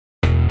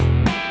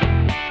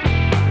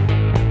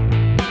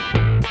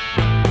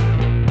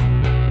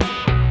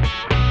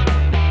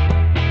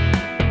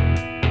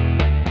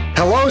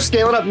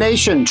Scale It Up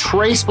Nation,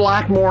 Trace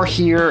Blackmore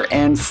here,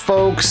 and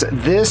folks,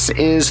 this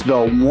is the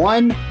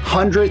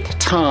 100th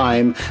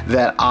time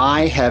that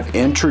I have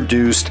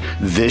introduced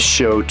this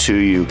show to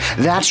you.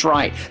 That's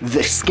right,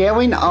 the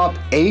Scaling Up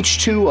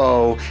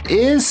H2O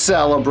is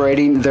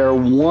celebrating their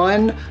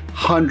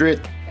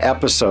 100th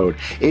episode.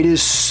 It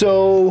is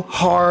so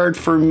hard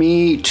for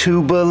me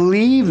to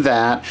believe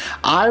that.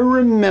 I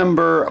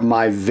remember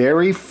my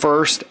very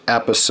first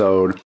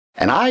episode,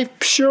 and I'm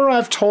sure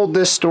I've told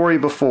this story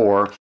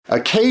before.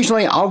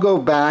 Occasionally, I'll go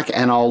back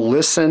and I'll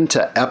listen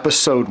to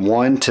episode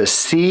 1 to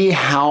see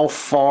how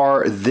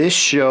far this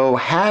show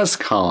has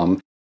come,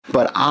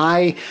 but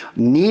I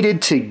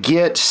needed to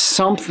get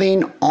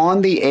something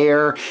on the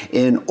air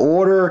in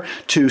order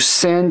to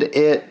send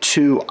it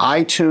to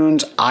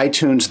iTunes.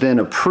 iTunes then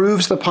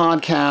approves the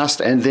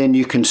podcast, and then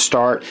you can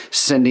start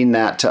sending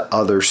that to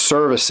other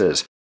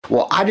services.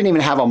 Well, I didn't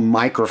even have a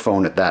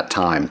microphone at that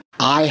time.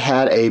 I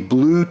had a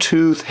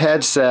Bluetooth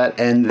headset,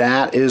 and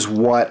that is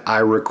what I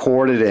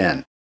recorded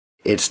in.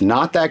 It's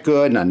not that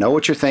good, and I know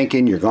what you're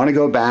thinking. You're going to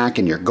go back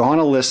and you're going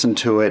to listen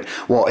to it.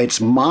 Well,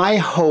 it's my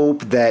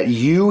hope that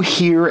you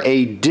hear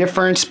a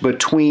difference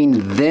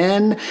between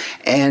then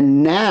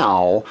and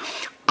now.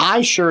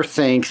 I sure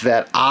think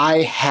that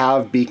I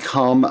have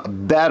become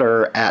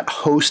better at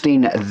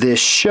hosting this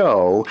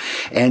show,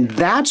 and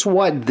that's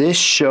what this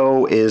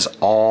show is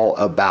all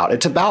about.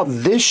 It's about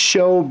this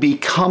show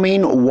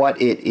becoming what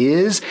it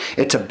is.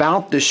 It's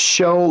about the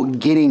show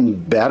getting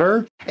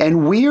better,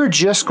 and we are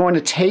just going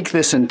to take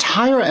this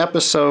entire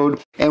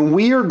episode and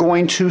we are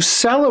going to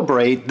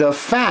celebrate the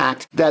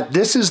fact that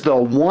this is the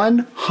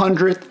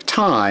 100th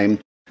time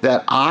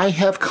that I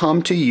have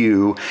come to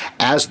you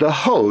as the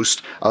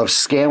host of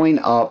Scaling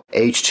Up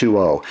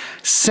H2O.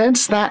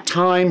 Since that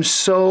time,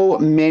 so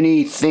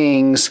many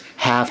things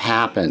have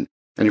happened.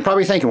 And you're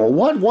probably thinking, well,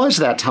 what was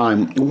that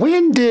time?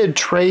 When did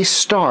Trace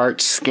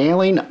start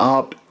Scaling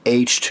Up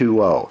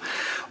H2O?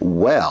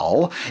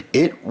 Well,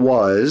 it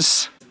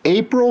was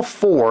April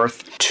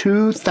 4th,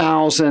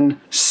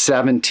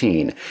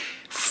 2017.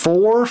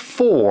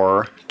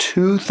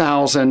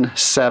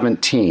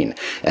 4/4/2017,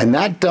 and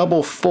that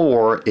double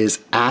 4 is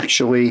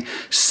actually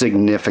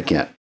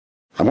significant.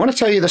 I want to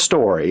tell you the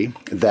story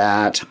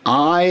that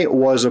I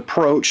was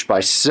approached by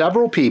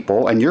several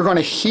people, and you're going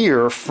to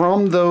hear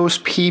from those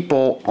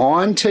people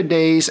on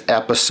today's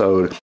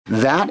episode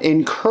that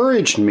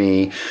encouraged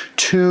me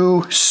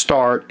to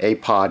start a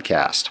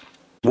podcast.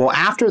 Well,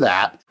 after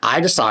that, I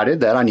decided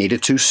that I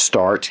needed to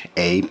start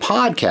a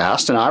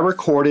podcast, and I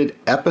recorded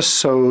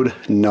episode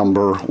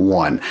number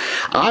 1.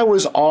 I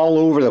was all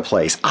over the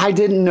place. I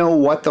didn't know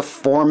what the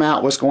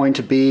format was going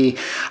to be.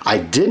 I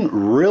didn't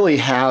really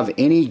have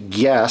any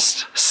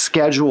guests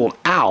scheduled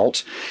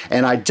out,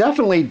 and I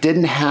definitely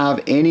didn't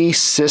have any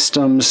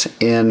systems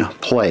in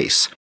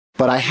place.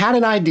 But I had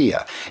an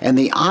idea, and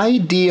the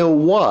idea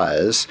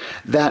was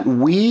that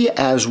we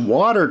as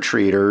water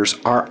treaters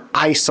are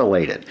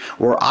isolated.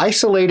 We're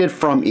isolated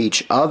from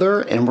each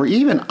other, and we're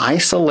even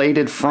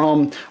isolated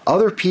from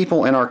other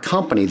people in our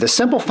company. The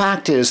simple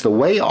fact is, the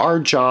way our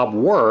job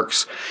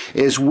works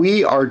is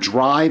we are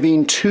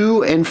driving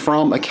to and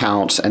from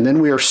accounts, and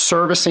then we are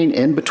servicing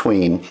in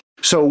between.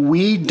 So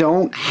we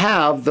don't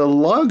have the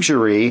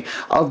luxury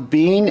of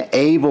being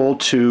able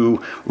to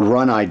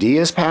run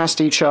ideas past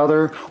each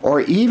other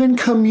or even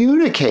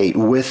communicate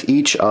with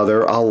each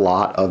other a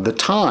lot of the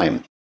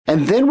time.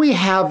 And then we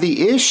have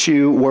the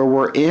issue where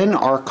we're in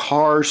our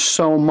cars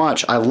so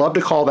much. I love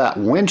to call that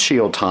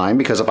windshield time,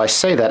 because if I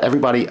say that,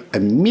 everybody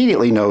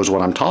immediately knows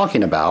what I'm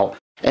talking about.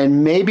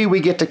 And maybe we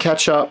get to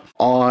catch up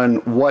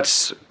on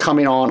what's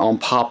coming on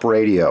pop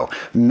radio.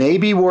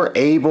 Maybe we're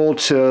able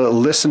to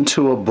listen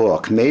to a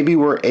book. Maybe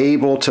we're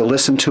able to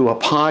listen to a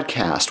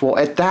podcast. Well,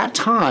 at that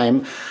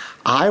time,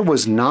 I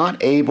was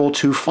not able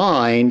to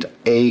find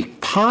a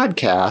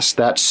podcast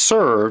that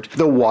served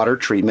the water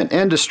treatment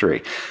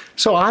industry.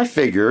 So I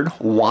figured,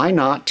 why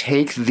not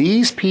take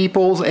these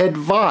people's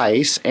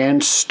advice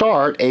and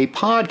start a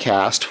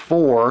podcast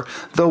for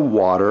the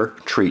water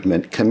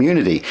treatment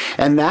community?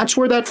 And that's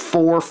where that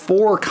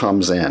 4/4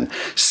 comes in.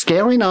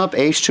 Scaling Up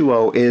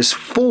H2O is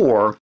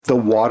for the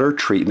water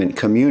treatment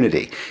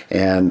community.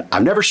 And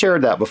I've never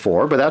shared that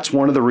before, but that's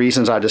one of the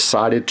reasons I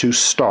decided to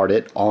start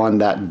it on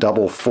that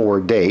double 4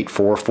 date,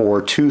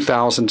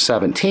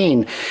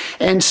 4/4/2017.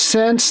 And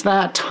since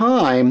that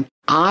time,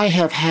 I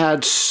have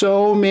had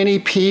so many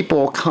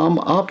people come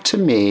up to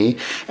me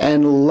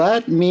and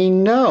let me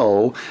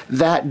know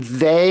that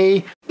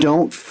they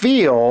don't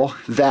feel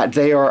that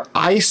they are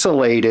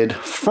isolated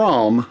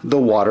from the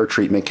water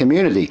treatment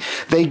community.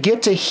 They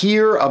get to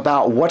hear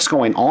about what's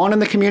going on in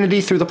the community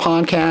through the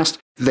podcast.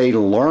 They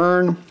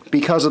learn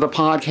because of the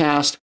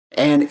podcast.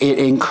 And it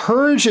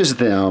encourages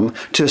them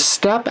to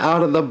step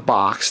out of the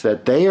box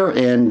that they are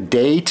in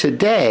day to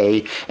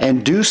day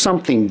and do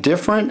something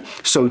different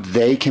so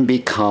they can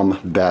become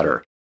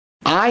better.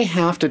 I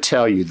have to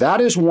tell you, that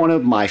is one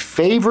of my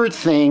favorite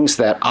things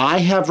that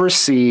I have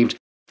received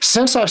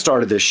Since I've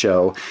started this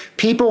show,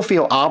 people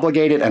feel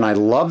obligated, and I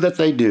love that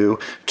they do,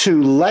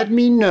 to let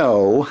me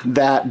know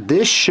that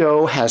this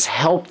show has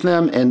helped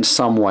them in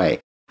some way.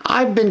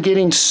 I've been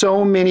getting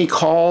so many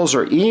calls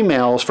or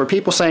emails for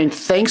people saying,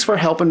 thanks for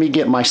helping me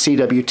get my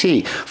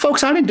CWT.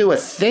 Folks, I didn't do a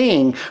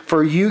thing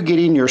for you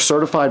getting your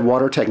Certified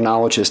Water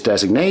Technologist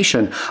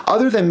designation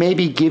other than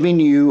maybe giving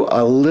you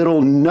a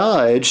little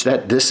nudge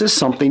that this is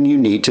something you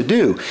need to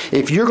do.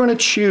 If you're going to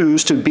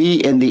choose to be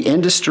in the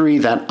industry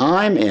that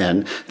I'm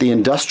in, the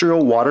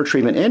industrial water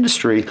treatment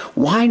industry,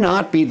 why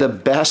not be the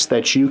best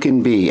that you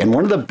can be? And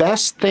one of the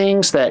best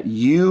things that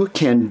you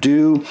can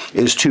do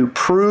is to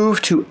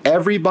prove to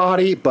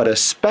everybody, but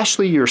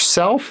especially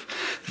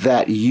yourself,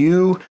 that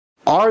you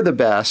are the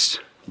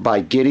best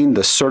by getting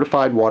the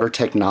Certified Water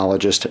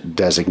Technologist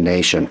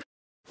designation.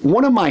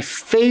 One of my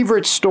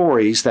favorite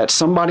stories that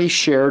somebody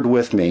shared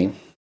with me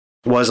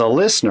was a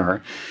listener,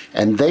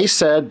 and they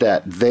said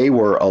that they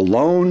were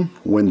alone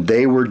when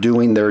they were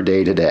doing their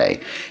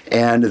day-to-day,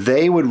 and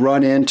they would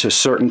run into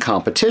certain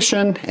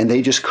competition and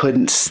they just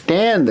couldn't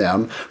stand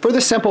them for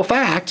the simple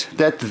fact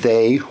that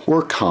they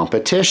were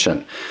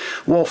competition.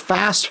 Well,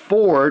 fast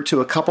forward to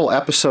a couple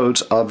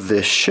episodes of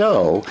this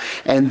show,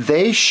 and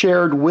they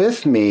shared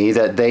with me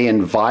that they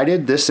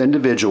invited this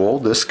individual,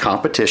 this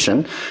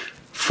competition,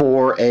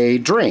 for a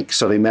drink.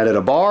 So they met at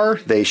a bar,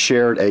 they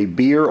shared a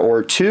beer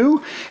or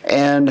two,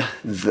 and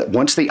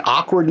once the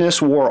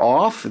awkwardness wore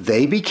off,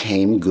 they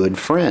became good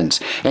friends.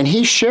 And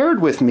he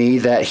shared with me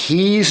that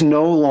he's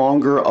no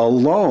longer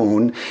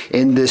alone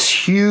in this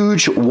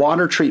huge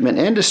water treatment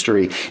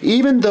industry.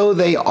 Even though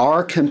they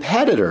are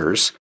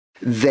competitors,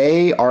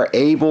 they are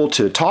able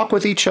to talk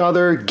with each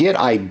other, get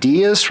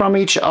ideas from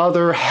each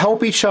other,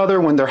 help each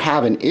other when they're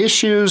having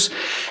issues,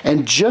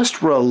 and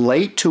just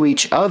relate to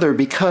each other,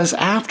 because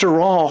after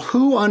all,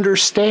 who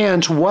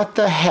understands what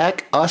the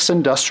heck us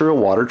industrial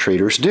water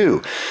treaters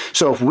do?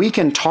 So if we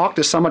can talk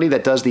to somebody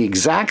that does the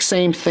exact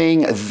same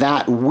thing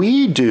that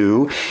we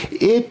do,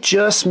 it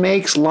just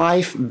makes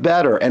life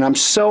better. And I'm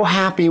so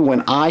happy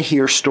when I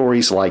hear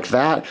stories like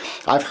that.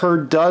 I've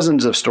heard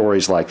dozens of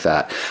stories like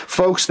that.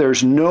 Folks,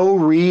 there's no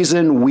reason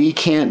we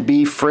can't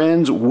be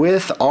friends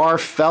with our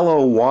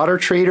fellow water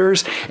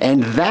treaters,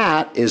 and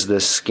that is the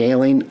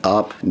Scaling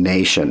Up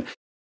Nation.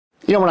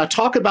 You know, when I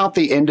talk about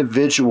the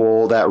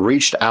individual that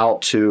reached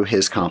out to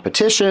his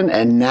competition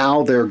and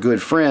now they're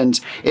good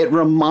friends, it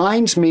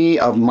reminds me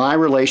of my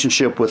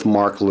relationship with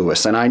Mark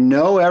Lewis. And I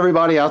know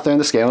everybody out there in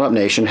the Scaling Up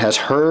Nation has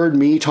heard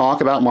me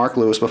talk about Mark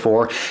Lewis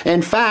before.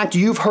 In fact,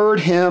 you've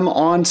heard him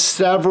on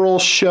several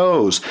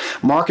shows.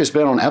 Mark has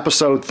been on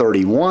episode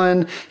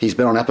 31. He's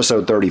been on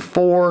episode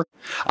 34.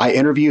 I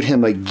interviewed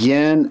him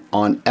again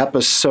on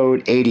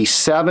episode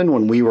 87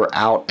 when we were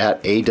out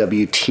at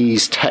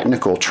AWT's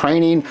technical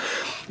training.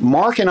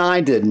 Mark and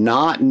I did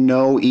not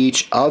know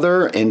each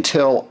other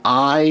until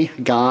I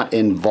got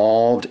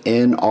involved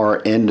in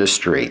our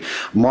industry.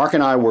 Mark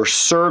and I were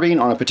serving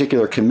on a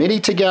particular committee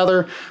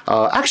together.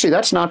 Actually,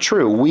 that's not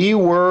true. We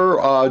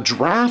were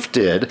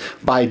drafted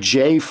by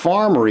Jay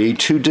Farmery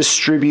to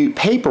distribute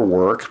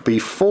paperwork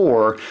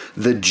before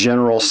the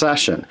general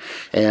session.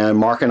 And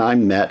Mark and I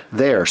met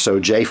there. So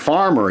Jay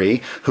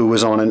Farmery, who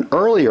was on an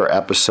earlier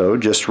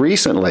episode just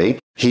recently,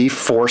 he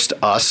forced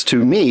us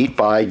to meet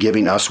by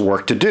giving us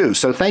work to do.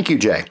 So thank you,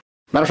 Jay.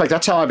 Matter of fact,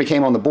 that's how I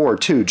became on the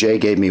board, too. Jay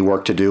gave me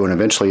work to do, and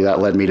eventually that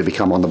led me to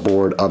become on the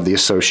board of the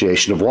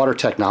Association of Water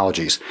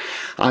Technologies.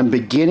 I'm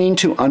beginning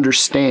to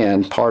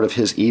understand part of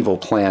his evil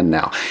plan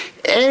now.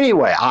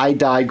 Anyway, I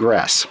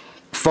digress.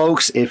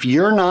 Folks, if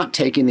you're not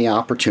taking the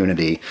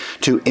opportunity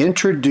to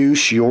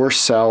introduce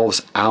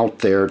yourselves out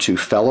there to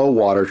fellow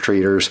water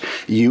treaters,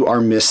 you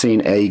are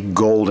missing a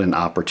golden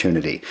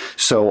opportunity.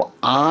 So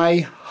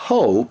I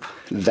hope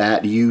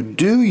that you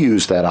do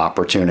use that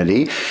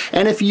opportunity.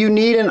 And if you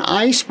need an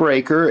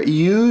icebreaker,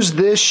 use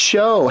this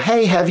show.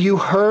 Hey, have you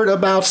heard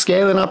about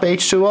Scaling Up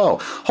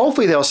H2O?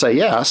 Hopefully they'll say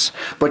yes.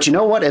 But you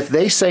know what? If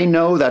they say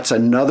no, that's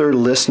another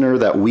listener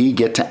that we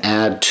get to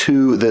add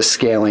to the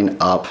Scaling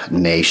Up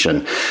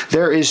Nation.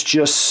 There is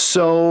just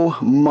so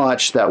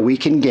much that we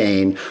can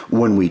gain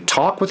when we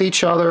talk with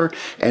each other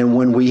and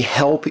when we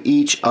help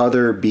each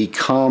other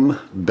become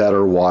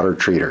better water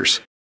treaters.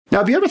 Now,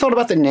 have you ever thought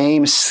about the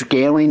name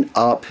Scaling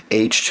Up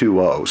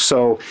H2O?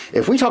 So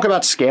if we talk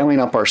about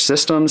scaling up our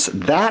systems,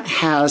 that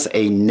has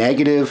a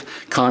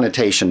negative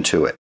connotation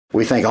to it.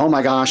 We think, oh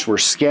my gosh, we're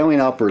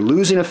scaling up, we're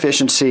losing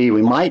efficiency,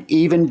 we might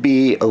even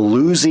be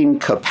losing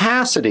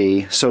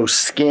capacity, so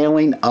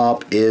scaling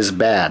up is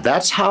bad.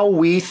 That's how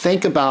we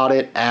think about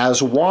it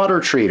as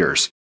water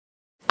treaters.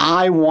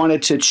 I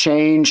wanted to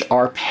change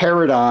our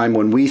paradigm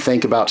when we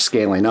think about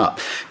scaling up,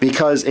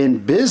 because in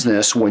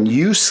business, when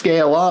you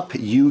scale up,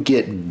 you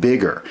get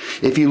bigger.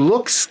 If you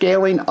look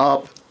scaling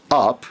up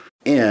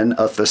in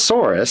a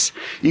thesaurus,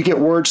 you get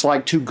words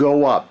like to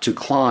go up, to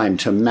climb,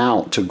 to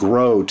mount, to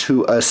grow,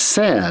 to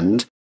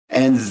ascend.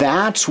 And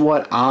that's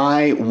what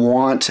I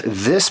want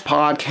this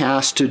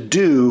podcast to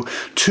do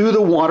to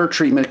the water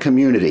treatment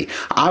community.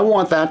 I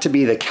want that to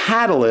be the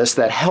catalyst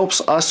that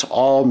helps us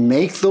all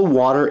make the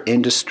water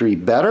industry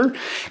better.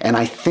 And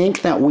I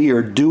think that we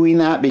are doing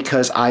that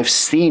because I've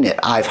seen it.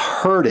 I've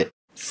heard it.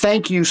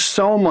 Thank you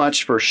so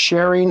much for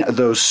sharing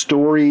those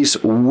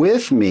stories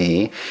with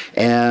me,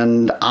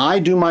 and I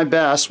do my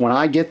best when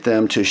I get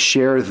them to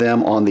share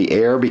them on the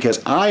air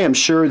because I am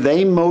sure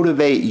they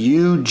motivate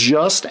you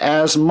just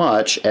as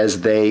much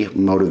as they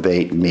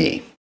motivate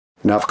me.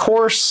 Now, of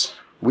course,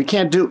 we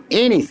can't do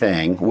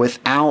anything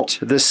without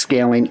the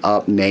Scaling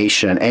Up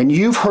Nation, and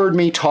you've heard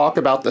me talk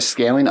about the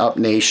Scaling Up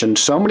Nation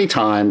so many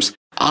times.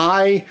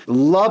 I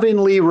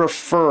lovingly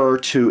refer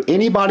to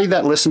anybody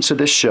that listens to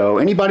this show,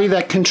 anybody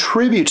that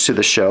contributes to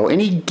the show,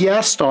 any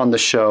guest on the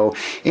show,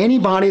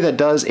 anybody that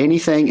does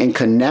anything in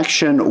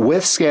connection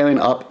with Scaling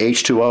Up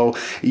H2O,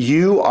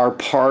 you are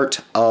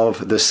part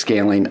of the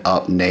Scaling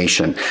Up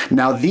Nation.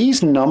 Now,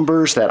 these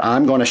numbers that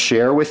I'm going to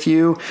share with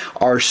you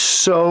are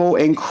so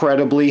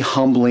incredibly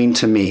humbling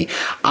to me.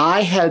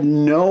 I had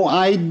no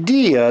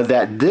idea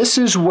that this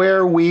is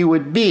where we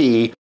would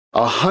be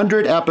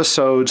 100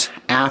 episodes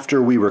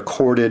after we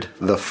recorded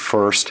the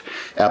first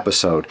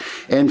episode.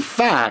 In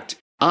fact,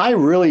 I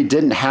really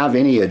didn't have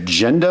any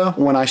agenda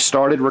when I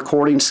started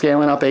recording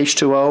Scaling Up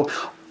H2O.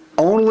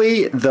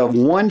 Only the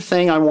one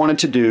thing I wanted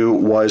to do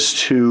was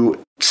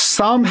to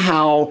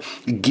somehow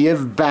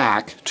give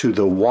back to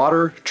the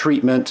water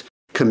treatment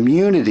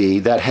community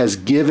that has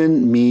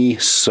given me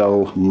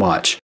so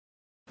much.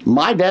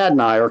 My dad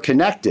and I are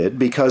connected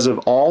because of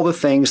all the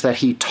things that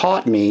he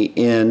taught me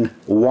in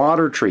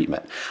water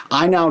treatment.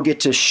 I now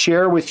get to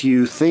share with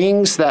you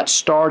things that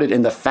started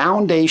in the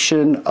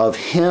foundation of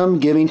him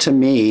giving to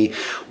me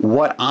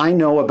what I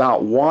know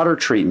about water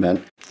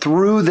treatment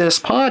through this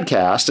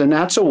podcast, and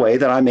that's a way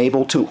that I'm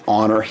able to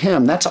honor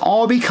him. That's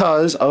all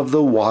because of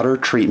the water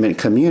treatment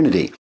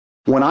community.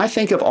 When I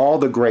think of all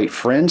the great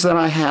friends that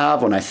I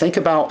have, when I think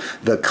about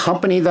the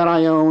company that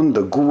I own,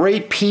 the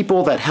great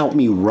people that help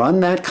me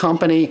run that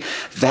company,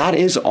 that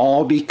is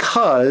all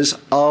because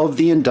of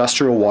the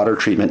industrial water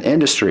treatment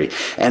industry.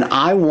 And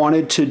I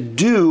wanted to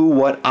do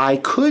what I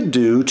could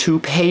do to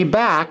pay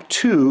back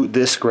to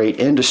this great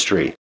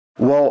industry.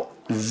 Well,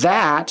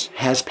 that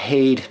has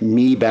paid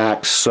me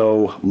back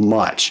so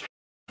much.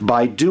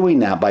 By doing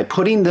that, by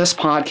putting this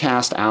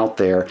podcast out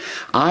there,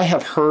 I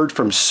have heard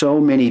from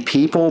so many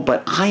people,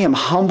 but I am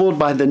humbled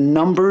by the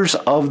numbers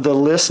of the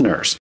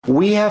listeners.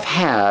 We have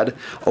had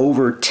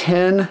over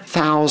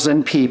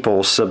 10,000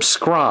 people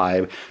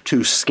subscribe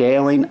to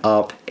Scaling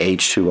Up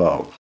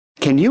H2O.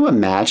 Can you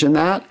imagine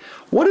that?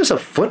 What does a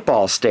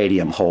football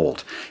stadium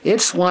hold?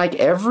 It's like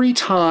every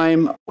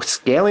time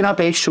Scaling Up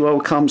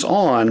H2O comes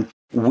on,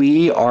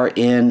 we are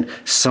in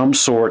some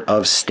sort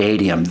of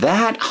stadium.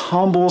 That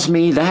humbles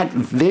me, that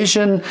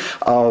vision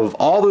of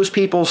all those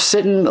people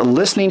sitting,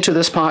 listening to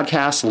this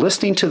podcast,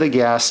 listening to the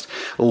guest,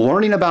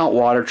 learning about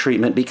water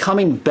treatment,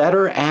 becoming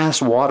better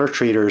as water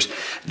treaters.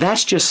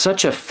 That's just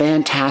such a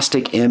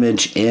fantastic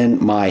image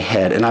in my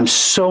head, and I'm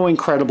so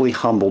incredibly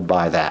humbled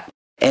by that.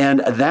 And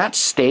that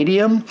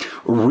stadium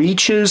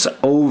reaches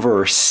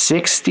over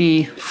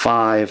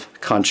 65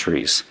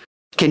 countries.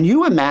 Can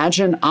you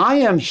imagine? I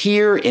am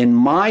here in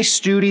my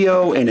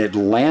studio in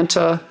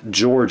Atlanta,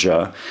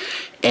 Georgia,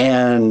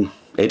 and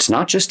it's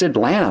not just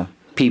Atlanta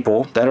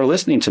people that are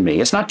listening to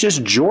me. It's not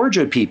just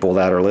Georgia people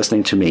that are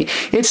listening to me.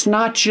 It's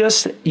not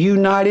just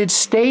United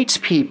States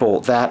people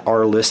that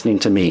are listening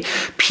to me.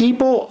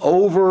 People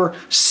over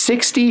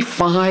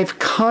 65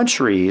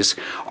 countries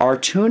are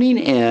tuning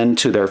in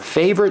to their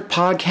favorite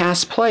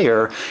podcast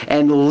player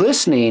and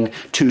listening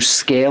to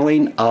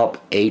Scaling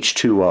Up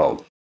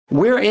H2O.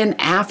 We're in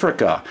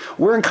Africa.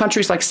 We're in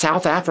countries like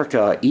South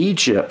Africa,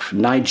 Egypt,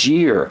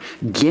 Nigeria,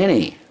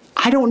 Guinea.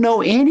 I don't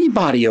know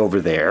anybody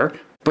over there,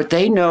 but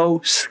they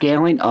know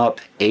Scaling Up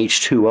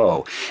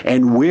H2O.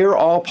 And we're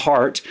all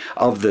part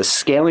of the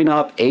Scaling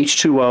Up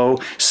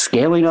H2O,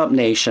 Scaling Up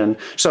Nation.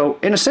 So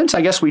in a sense,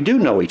 I guess we do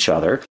know each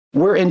other.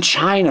 We're in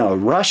China,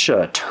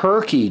 Russia,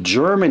 Turkey,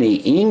 Germany,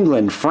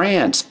 England,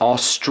 France,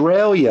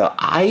 Australia,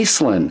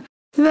 Iceland.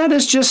 That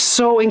is just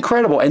so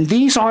incredible. And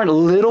these aren't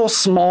little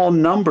small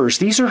numbers.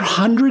 These are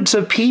hundreds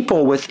of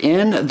people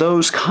within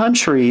those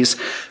countries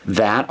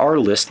that are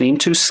listening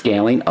to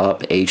Scaling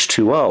Up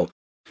H2O.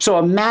 So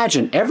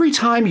imagine every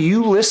time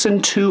you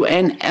listen to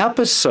an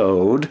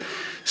episode,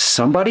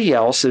 somebody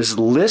else is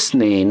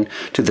listening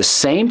to the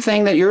same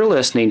thing that you're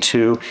listening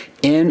to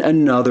in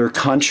another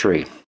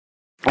country.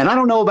 And I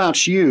don't know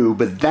about you,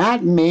 but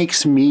that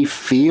makes me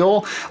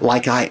feel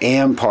like I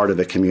am part of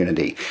the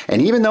community. And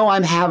even though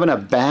I'm having a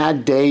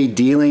bad day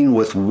dealing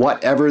with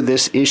whatever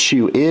this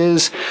issue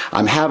is,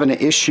 I'm having an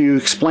issue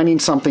explaining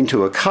something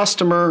to a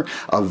customer,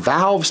 a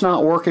valve's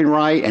not working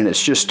right, and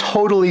it's just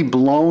totally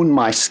blown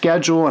my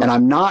schedule, and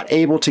I'm not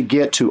able to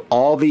get to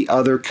all the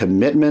other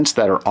commitments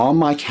that are on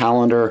my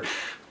calendar,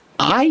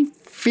 I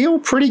feel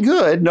pretty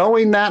good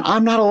knowing that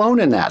I'm not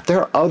alone in that. There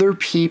are other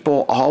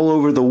people all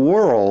over the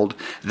world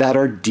that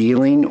are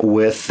dealing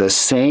with the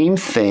same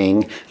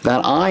thing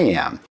that I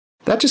am.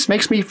 That just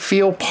makes me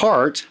feel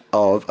part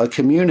of a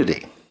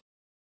community.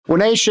 Well,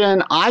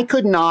 Nation, I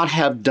could not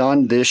have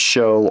done this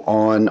show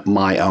on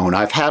my own.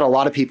 I've had a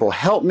lot of people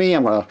help me.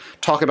 I'm going to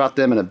talk about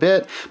them in a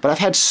bit, but I've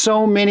had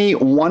so many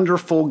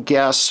wonderful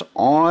guests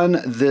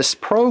on this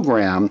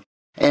program,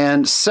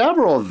 and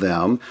several of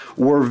them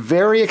were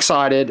very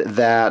excited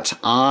that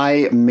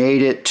I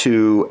made it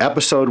to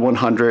episode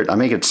 100. I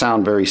make it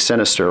sound very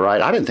sinister,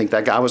 right? I didn't think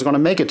that guy was going to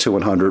make it to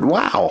 100.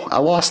 Wow, I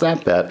lost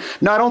that bet.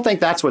 No, I don't think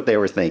that's what they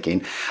were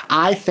thinking.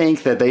 I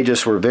think that they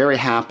just were very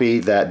happy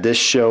that this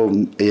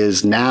show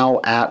is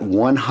now at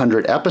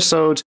 100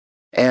 episodes,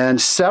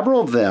 and several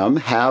of them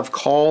have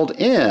called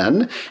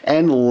in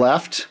and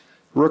left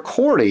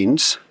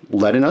recordings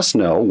letting us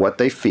know what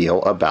they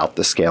feel about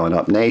the Scaling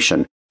Up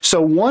Nation. So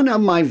one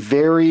of my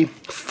very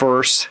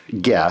first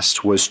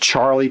guests was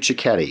Charlie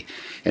Cicchetti.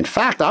 In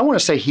fact, I want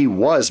to say he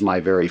was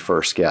my very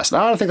first guest.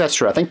 Now, I don't think that's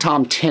true. I think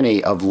Tom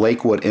Tenney of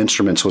Lakewood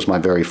Instruments was my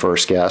very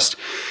first guest.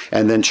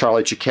 And then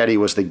Charlie Cicchetti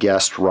was the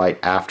guest right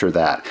after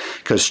that,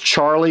 because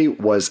Charlie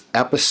was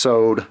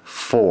episode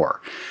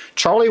 4.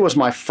 Charlie was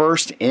my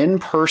first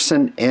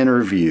in-person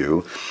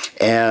interview,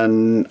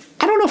 and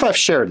I don't know if I've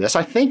shared this.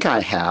 I think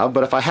I have,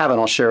 but if I haven't,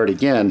 I'll share it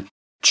again.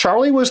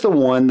 Charlie was the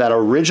one that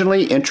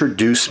originally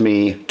introduced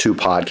me to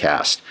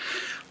podcasts.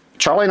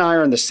 Charlie and I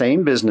are in the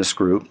same business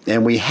group,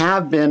 and we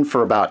have been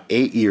for about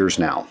 8 years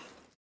now.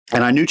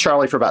 And I knew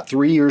Charlie for about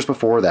 3 years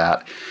before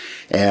that.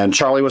 And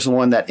Charlie was the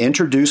one that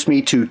introduced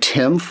me to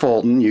Tim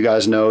Fulton. You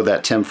guys know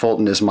that Tim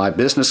Fulton is my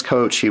business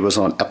coach. He was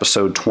on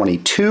episode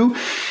 22.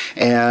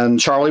 And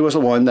Charlie was the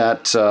one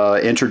that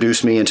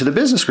introduced me into the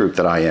business group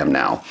that I am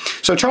now.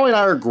 So Charlie and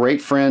I are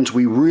great friends.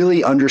 We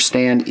really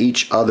understand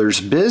each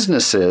other's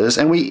businesses,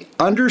 and we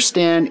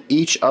understand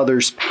each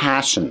other's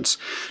passions.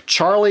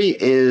 Charlie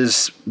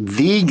is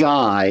the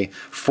guy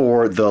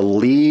for the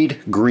LEED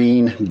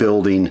green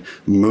building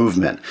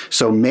movement.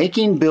 So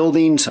making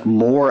buildings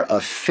more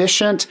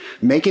efficient,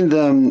 making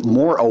them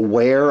more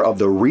aware of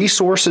the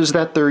resources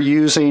that they're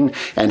using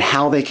and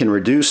how they can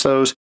reduce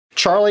those.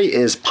 Charlie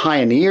is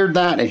pioneered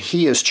that, and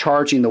he is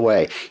charging the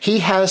way. He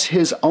has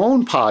his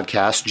own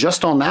podcast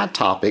just on that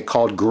topic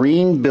called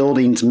Green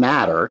Buildings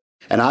Matter.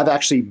 And I've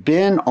actually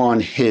been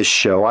on his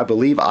show. I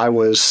believe I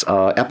was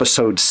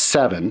episode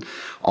 7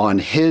 on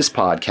his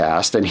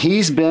podcast, and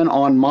he's been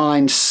on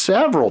mine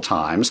several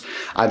times.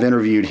 I've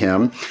interviewed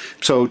him.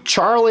 So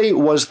Charlie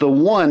was the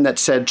one that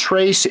said,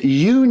 Trace,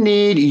 you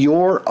need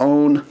your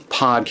own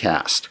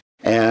podcast.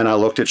 And I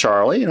looked at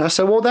Charlie and I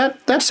said, well,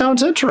 that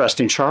sounds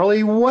interesting,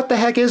 Charlie. What the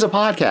heck is a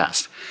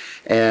podcast?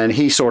 And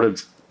he sort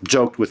of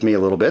joked with me a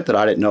little bit that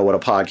I didn't know what a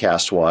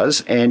podcast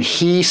was. And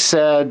he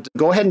said,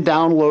 go ahead and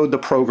download the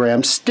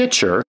program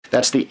Stitcher.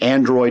 That's the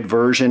Android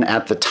version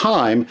at the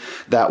time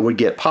that would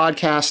get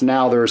podcasts.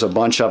 Now there's a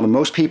bunch of them.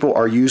 Most people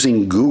are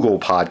using Google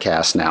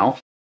Podcasts now.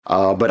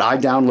 But I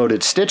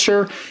downloaded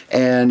Stitcher,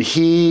 and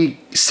he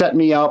set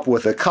me up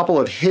with a couple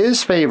of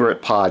his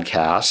favorite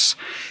podcasts,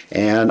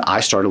 and I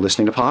started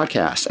listening to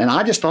podcasts. And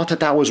I just thought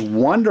that was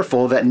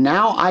wonderful, that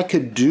now I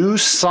could do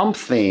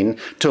something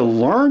to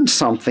learn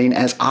something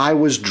as I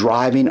was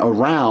driving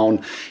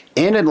around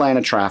in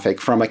Atlanta traffic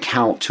from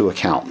account to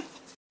account.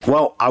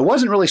 Well, I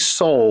wasn't really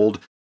sold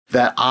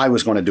that I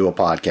was going to do a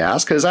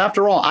podcast, because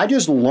after all, I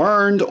just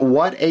learned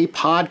what a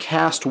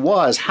podcast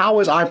was. How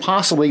was I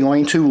possibly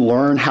going to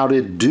learn how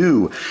to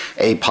do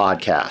a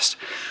podcast?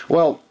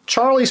 Well,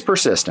 Charlie's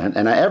persistent,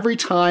 and every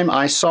time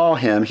I saw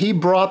him, he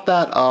brought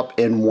that up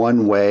in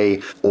one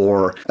way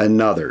or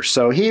another.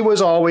 So he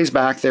was always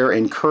back there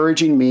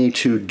encouraging me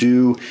to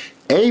do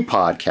a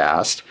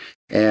podcast,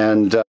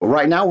 and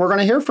right now we're going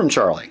to hear from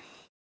Charlie.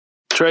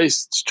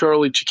 Trace, it's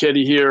Charlie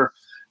Cicchetti here.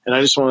 And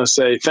I just want to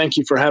say thank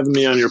you for having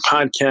me on your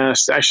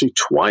podcast, actually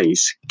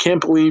twice. Can't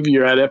believe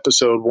you're at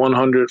episode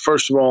 100.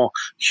 First of all,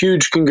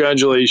 huge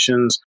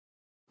congratulations.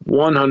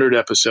 100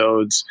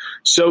 episodes.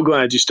 So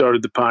glad you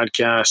started the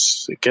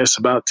podcast, I guess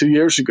about 2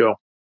 years ago.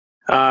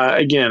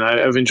 Again,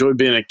 I've enjoyed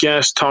being a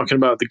guest, talking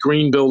about the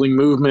green building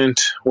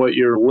movement, what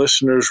your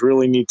listeners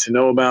really need to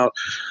know about.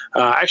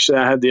 Actually,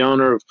 I had the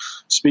honor of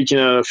speaking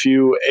at a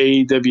few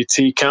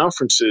AWT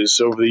conferences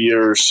over the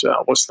years.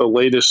 What's the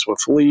latest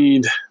with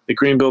LEED, the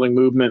green building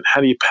movement? How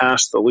do you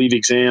pass the LEED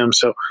exam?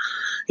 So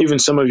even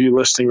some of you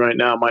listening right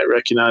now might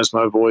recognize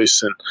my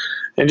voice,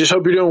 and just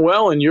hope you're doing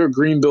well in your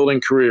green building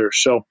career.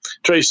 So,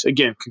 Trace,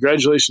 again,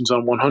 congratulations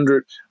on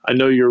 100. I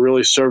know you're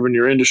really serving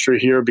your industry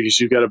here because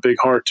you've got a big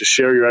heart to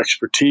share your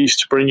expertise,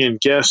 to bring in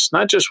guests,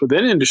 not just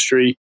within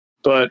industry,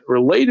 but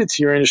related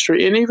to your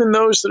industry, and even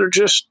those that are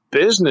just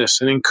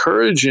business and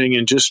encouraging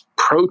and just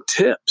pro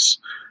tips.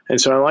 And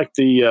so I like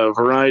the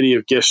variety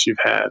of guests you've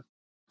had.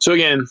 So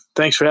again,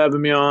 thanks for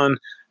having me on,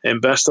 and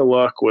best of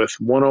luck with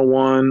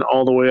 101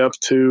 all the way up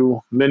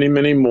to many,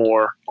 many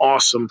more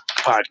awesome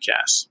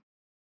podcasts.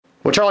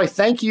 Well, Charlie,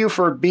 thank you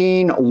for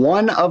being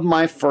one of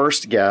my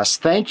first guests.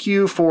 Thank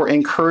you for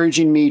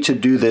encouraging me to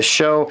do this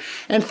show.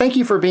 And thank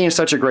you for being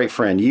such a great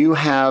friend. You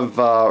have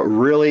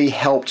really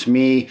helped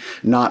me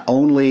not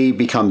only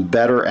become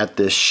better at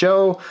this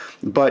show,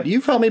 but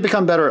you've helped me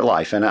become better at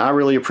life. And I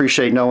really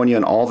appreciate knowing you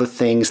and all the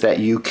things that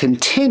you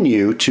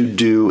continue to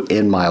do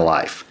in my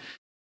life.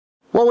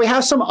 Well, we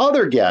have some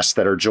other guests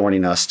that are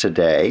joining us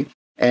today.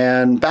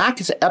 And back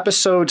to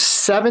episode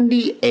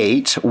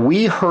 78,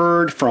 we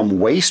heard from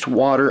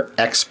wastewater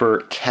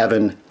expert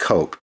Kevin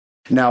Cope.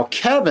 Now,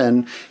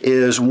 Kevin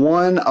is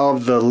one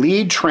of the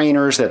lead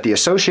trainers that the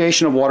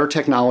Association of Water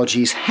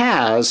Technologies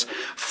has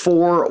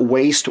for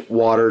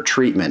wastewater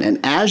treatment. And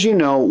as you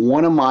know,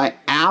 one of my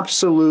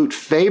absolute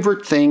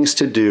favorite things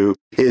to do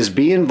is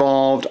be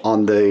involved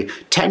on the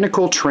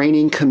technical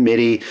training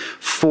committee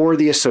for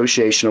the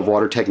Association of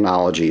Water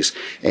Technologies.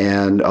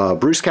 And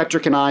Bruce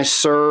Ketrick and I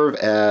serve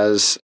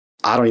as,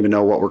 I don't even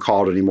know what we're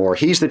called anymore.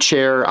 He's the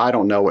chair. I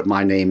don't know what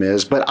my name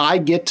is, but I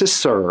get to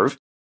serve.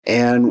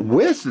 And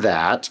with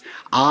that,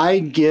 I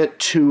get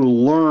to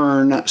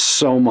learn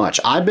so much.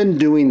 I've been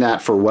doing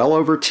that for well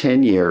over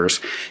 10 years.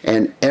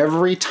 And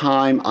every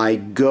time I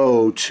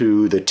go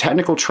to the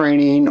technical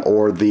training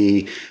or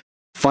the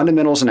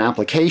fundamentals and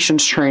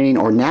applications training,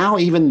 or now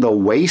even the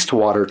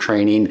wastewater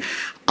training,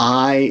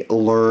 I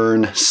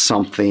learn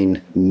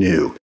something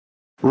new.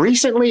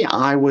 Recently,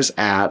 I was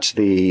at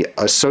the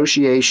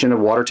Association of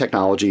Water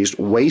Technologies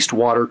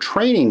wastewater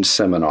training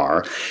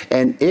seminar,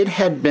 and it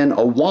had been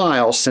a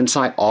while since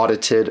I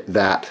audited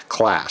that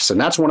class.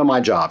 And that's one of my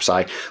jobs.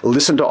 I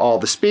listen to all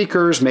the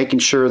speakers, making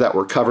sure that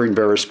we're covering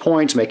various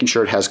points, making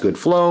sure it has good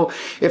flow.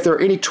 If there are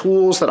any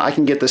tools that I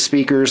can get the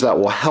speakers that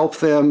will help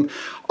them,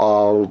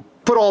 I'll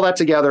put all that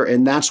together,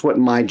 and that's what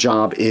my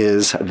job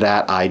is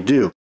that I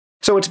do.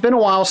 So it's been a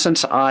while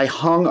since I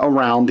hung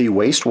around the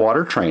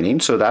wastewater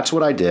training, so that's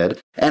what I did.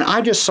 And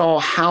I just saw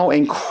how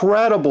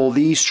incredible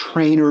these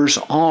trainers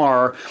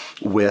are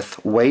with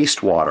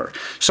wastewater.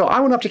 So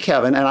I went up to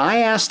Kevin and I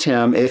asked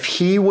him if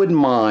he would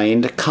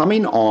mind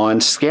coming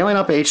on Scaling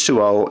Up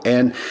H2O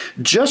and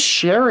just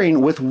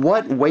sharing with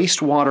what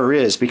wastewater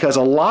is, because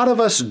a lot of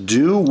us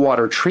do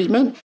water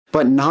treatment,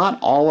 but not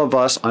all of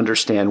us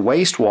understand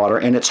wastewater,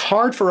 and it's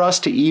hard for us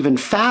to even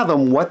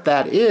fathom what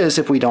that is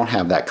if we don't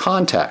have that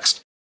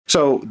context.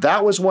 So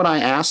that was what I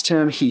asked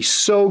him. He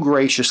so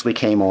graciously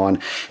came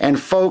on. And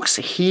folks,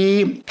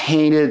 he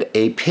painted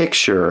a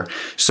picture.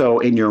 So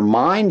in your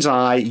mind's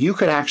eye, you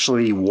could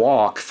actually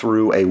walk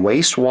through a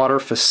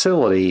wastewater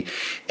facility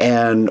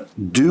and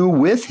do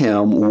with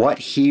him what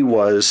he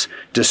was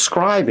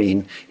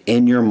describing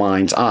in your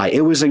mind's eye.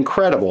 It was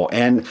incredible.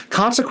 And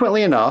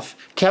consequently enough,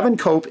 Kevin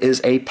Cope is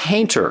a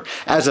painter.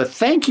 As a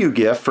thank you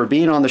gift for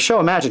being on the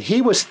show, imagine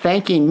he was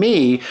thanking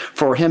me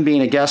for him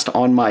being a guest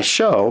on my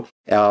show.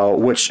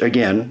 Which,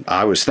 again,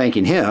 I was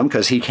thanking him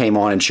because he came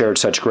on and shared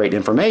such great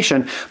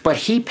information, but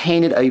he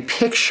painted a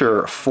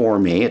picture for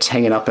me. It's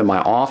hanging up in my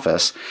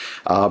office.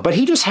 But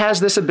he just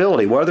has this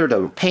ability, whether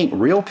to paint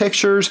real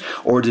pictures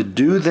or to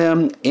do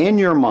them in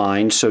your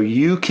mind so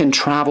you can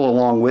travel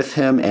along with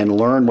him and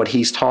learn what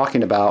he's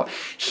talking about.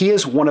 He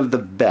is one of the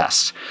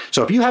best.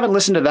 So if you haven't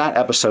listened to that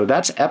episode,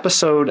 that's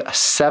episode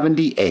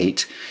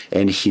 78,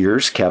 and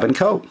here's Kevin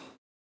Cope.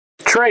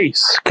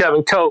 Trace,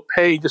 Kevin Cope.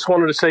 Hey, just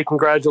wanted to say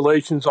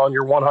congratulations on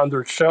your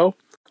 100th show.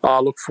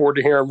 Look forward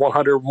to hearing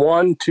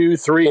 101, 2,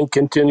 3, and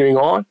continuing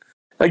on.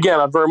 Again,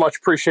 I very much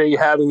appreciate you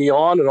having me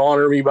on and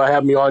honor me by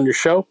having me on your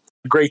show.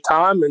 Great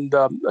time, and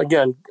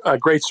again,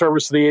 great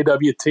service to the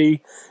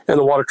AWT and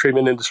the water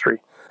treatment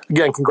industry.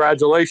 Again,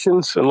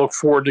 congratulations, and look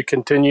forward to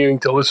continuing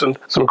to listen to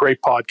some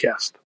great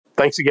podcasts.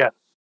 Thanks again.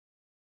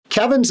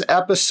 Kevin's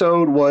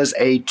episode was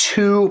a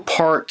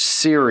two-part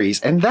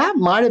series, and that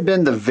might have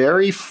been the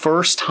very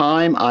first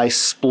time I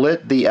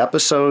split the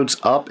episodes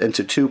up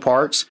into two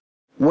parts.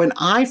 When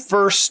I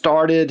first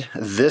started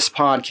this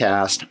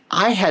podcast,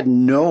 I had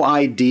no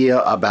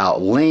idea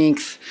about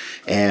length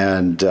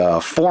and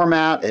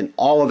format and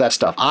all of that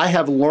stuff. I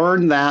have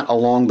learned that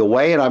along the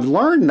way, and I've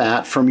learned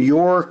that from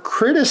your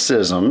critiques,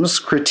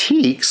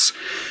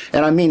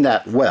 and I mean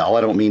that well,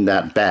 I don't mean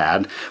that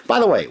bad. By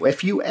the way,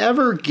 if you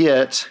ever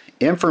get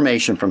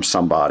information from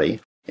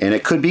somebody, and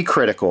it could be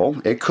critical,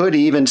 it could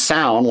even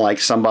sound like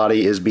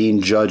somebody is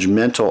being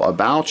judgmental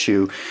about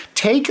you,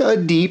 take a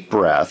deep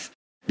breath,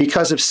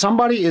 because if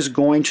somebody is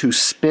going to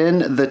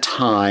spend the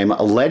time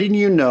letting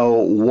you know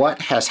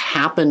what has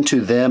happened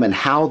to them and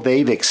how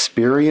they've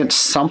experienced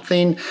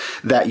something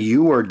that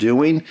you are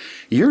doing,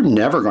 you're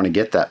never going to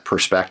get that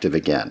perspective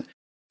again.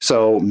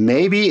 So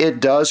maybe it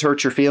does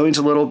hurt your feelings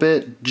a little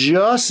bit.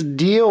 Just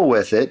deal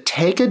with it.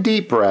 Take a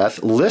deep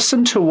breath.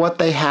 Listen to what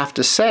they have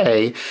to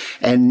say.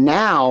 And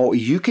now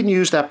you can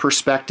use that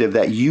perspective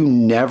that you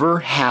never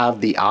have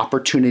the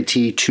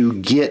opportunity to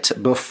get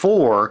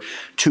before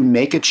to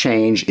make a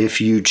change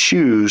if you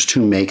choose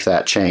to make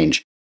that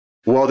change.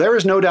 Well, there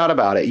is no doubt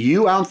about it.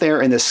 You out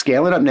there in the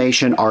Scaling Up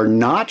Nation are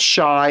not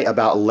shy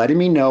about letting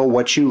me know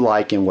what you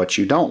like and what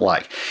you don't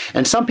like.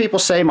 And some people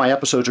say my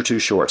episodes are too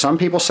short. Some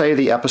people say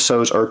the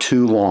episodes are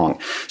too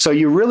long. So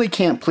you really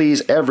can't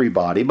please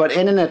everybody. But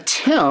in an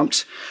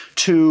attempt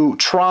to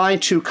try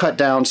to cut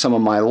down some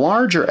of my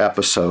larger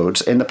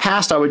episodes, in the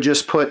past I would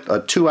just put a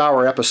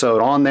 2-hour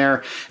episode on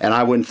there and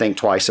I wouldn't think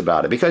twice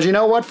about it. Because you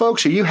know what,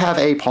 folks? You have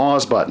a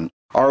pause button.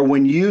 Or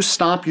when you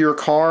stop your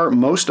car,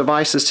 most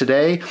devices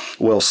today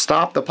will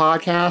stop the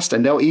podcast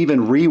and they'll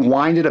even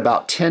rewind it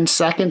about 10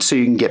 seconds so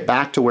you can get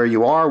back to where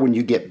you are when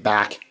you get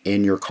back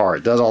in your car.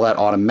 It does all that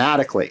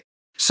automatically.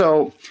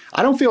 So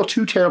I don't feel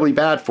too terribly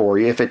bad for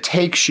you if it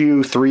takes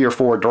you 3 or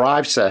 4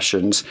 drive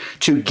sessions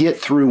to get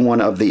through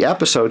one of the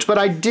episodes. But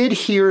I did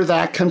hear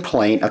that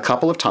complaint a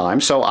couple of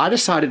times. So I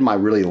decided my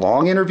really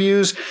long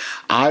interviews,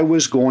 I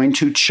was going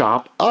to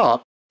chop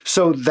up.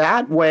 So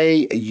that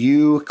way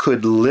you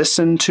could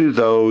listen to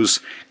those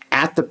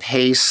at the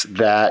pace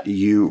that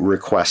you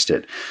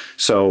requested.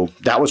 So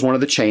that was one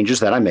of the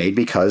changes that I made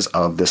because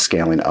of the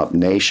Scaling Up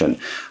Nation.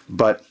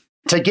 But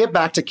to get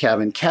back to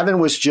Kevin, Kevin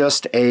was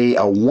just a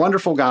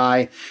wonderful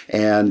guy.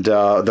 And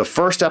the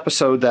first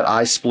episode that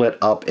I split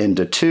up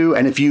into 2.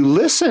 And if you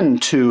listen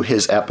to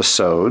his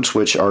episodes,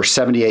 which are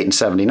 78 and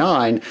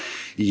 79,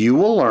 you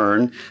will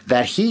learn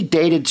that he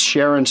dated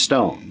Sharon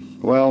Stone.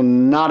 Well,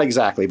 not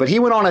exactly, but he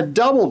went on a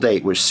double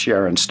date with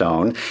Sharon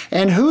Stone,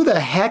 and who the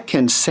heck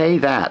can say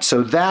that?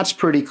 So that's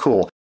pretty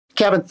cool.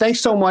 Kevin,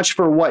 thanks so much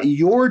for what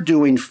you're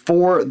doing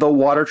for the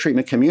water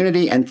treatment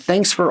community, and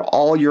thanks for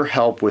all your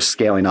help with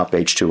Scaling Up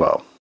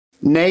H2O.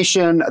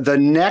 Nation, the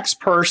next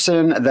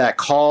person that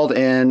called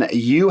in,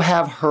 you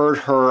have heard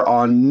her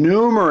on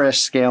numerous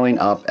Scaling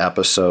Up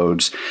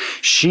episodes.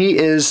 She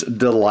is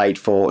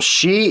delightful.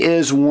 She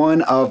is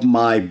one of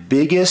my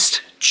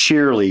biggest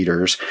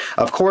cheerleaders.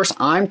 Of course,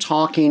 I'm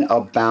talking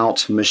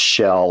about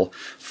Michelle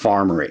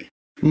Farmery.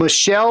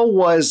 Michelle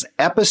was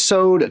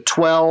episode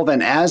 12,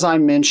 and as I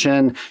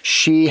mentioned,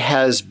 she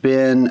has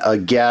been a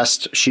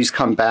guest. She's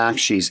come back,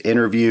 she's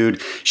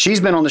interviewed,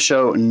 she's been on the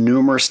show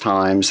numerous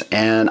times,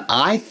 and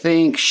I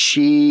think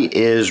she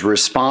is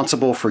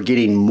responsible for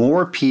getting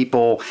more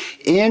people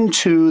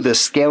into the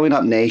Scaling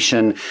Up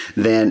Nation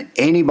than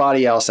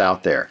anybody else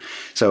out there.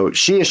 So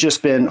she has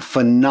just been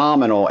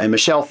phenomenal. And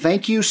Michelle,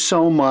 thank you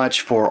so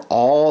much for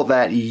all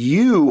that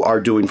you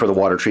are doing for the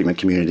water treatment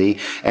community.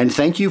 And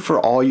thank you for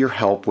all your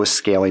help with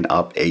Scaling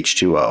Up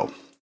H2O.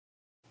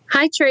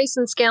 Hi, Trace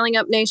and Scaling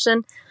Up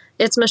Nation.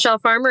 It's Michelle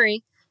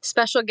Farmery,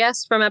 special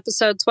guest from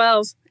episode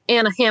 12,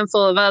 and a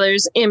handful of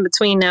others in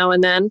between now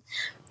and then.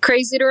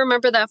 Crazy to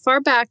remember that far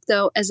back,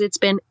 though, as it's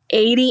been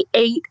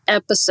 88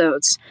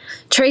 episodes.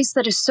 Trace,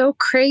 that is so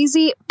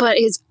crazy, but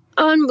it's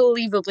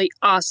unbelievably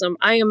awesome.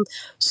 I am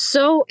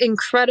so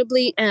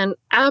incredibly and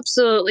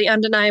absolutely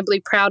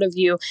undeniably proud of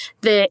you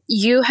that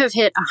you have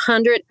hit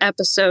 100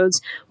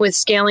 episodes with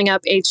Scaling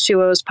Up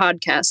H2O's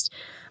podcast.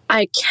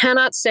 I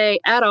cannot say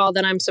at all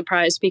that I'm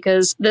surprised,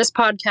 because this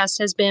podcast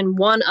has been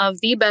one of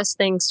the best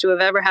things to have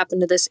ever happened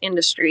to this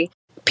industry.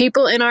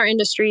 People in our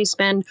industry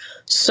spend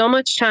so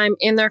much time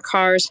in their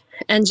cars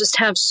and just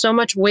have so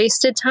much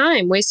wasted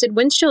time, wasted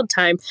windshield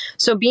time.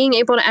 So being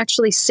able to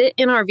actually sit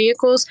in our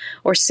vehicles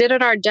or sit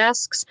at our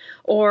desks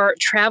or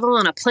travel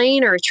on a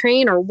plane or a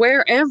train or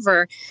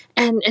wherever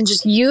and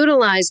just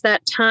utilize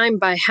that time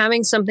by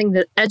having something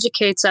that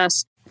educates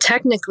us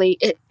technically,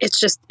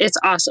 it's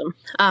awesome.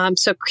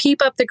 So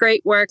keep up the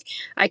great work.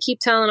 I keep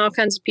telling all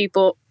kinds of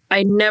people,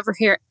 I never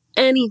hear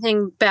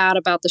anything bad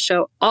about the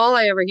show. All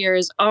I ever hear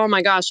is, oh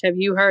my gosh, have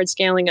you heard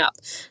Scaling Up?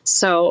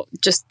 So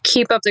just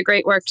keep up the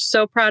great work.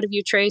 So proud of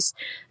you, Trace,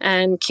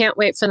 and can't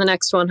wait for the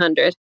next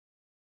 100.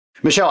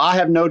 Michelle, I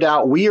have no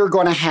doubt we are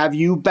going to have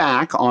you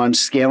back on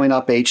Scaling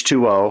Up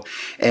H2O.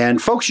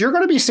 And folks, you're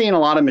going to be seeing a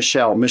lot of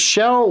Michelle.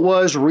 Michelle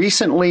was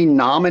recently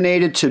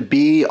nominated to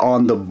be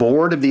on the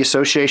board of the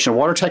Association of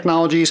Water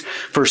Technologies.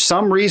 For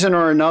some reason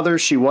or another,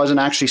 she wasn't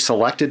actually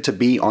selected to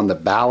be on the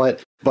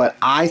ballot. But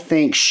I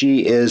think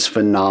she is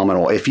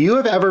phenomenal. If you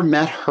have ever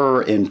met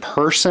her in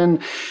person,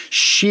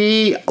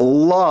 she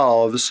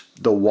loves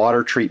the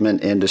water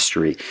treatment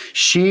industry.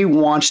 She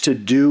wants to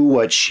do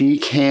what she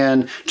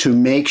can to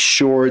make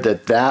sure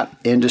that that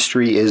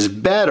industry is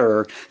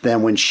better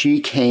than when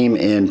she came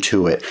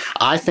into it.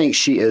 I think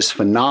she is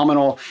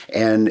phenomenal,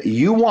 and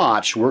you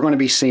watch, we're going to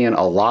be seeing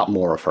a lot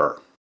more of her.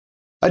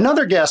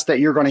 Another guest that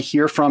you're going to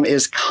hear from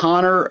is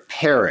Connor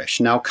Parrish.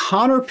 Now,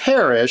 Connor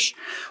Parrish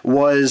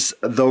was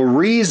the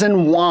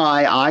reason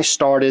why I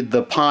started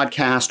the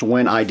podcast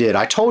when I did.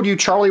 I told you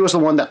Charlie was the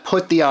one that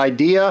put the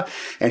idea,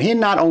 and he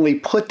not only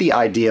put the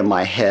idea in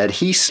my head,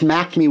 he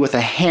smacked me with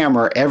a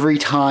hammer every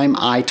time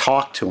I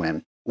talked to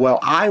him. Well,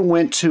 I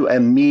went to a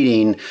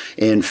meeting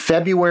in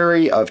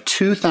February of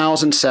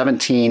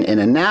 2017 in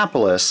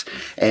Annapolis,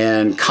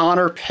 and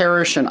Connor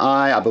Parrish and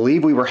I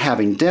believe we were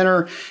having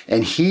dinner,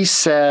 and he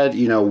said,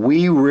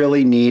 we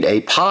really need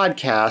a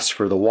podcast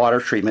for the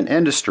water treatment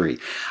industry.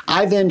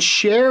 I then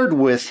shared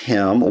with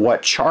him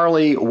what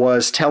Charlie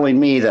was telling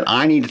me, that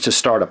I needed to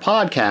start a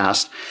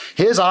podcast.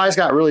 His eyes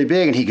got really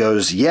big, and he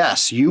goes,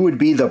 yes, you would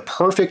be the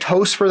perfect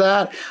host for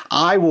that.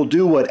 I will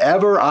do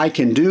whatever I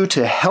can do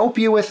to help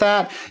you with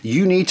that.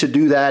 You need to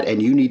do that,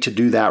 and you need to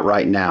do that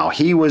right now.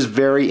 He was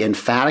very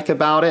emphatic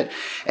about it,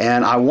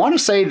 and I want to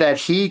say that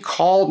he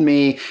called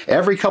me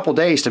every couple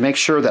days to make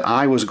sure that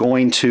I was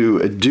going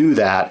to do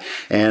that,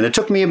 and it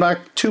took me about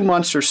 2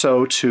 months or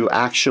so to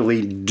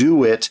actually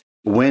do it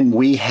when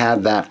we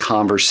had that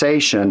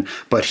conversation,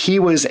 but he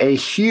was a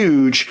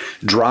huge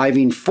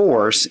driving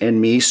force in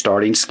me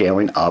starting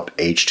Scaling Up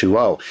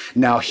H2O.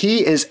 Now,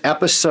 he is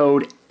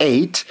episode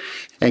 8,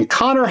 and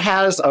Connor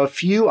has a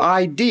few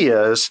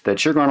ideas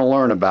that you're going to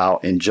learn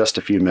about in just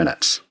a few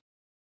minutes.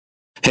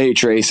 Hey,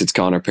 Trace, it's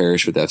Connor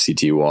Parrish with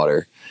FCT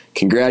Water.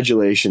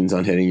 Congratulations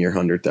on hitting your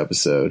 100th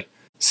episode.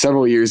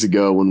 Several years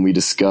ago, when we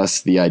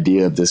discussed the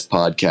idea of this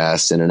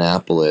podcast in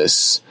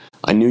Annapolis,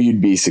 I knew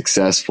you'd be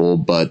successful,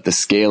 but the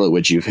scale at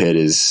which you've hit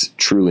is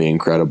truly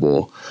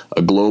incredible.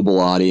 A global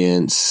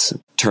audience,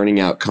 turning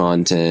out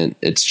content,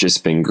 it's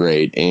just been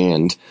great.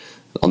 And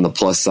on the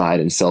plus side,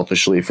 and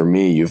selfishly for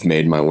me, you've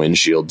made my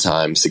windshield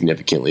time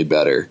significantly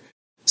better.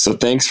 So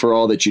thanks for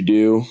all that you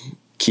do.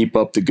 Keep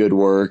up the good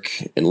work,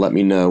 and let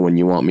me know when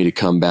you want me to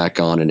come back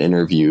on and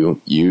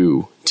interview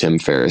you, Tim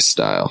Ferriss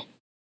style.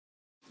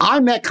 I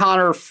met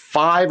Connor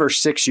 5 or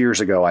 6 years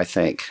ago, I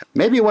think.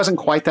 Maybe it wasn't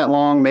quite that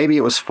long. Maybe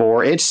it was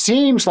 4. It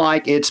seems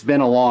like it's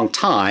been a long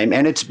time,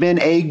 and it's been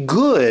a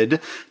good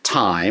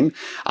time.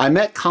 I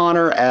met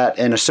Connor at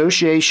an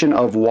Association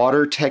of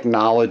Water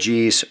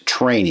Technologies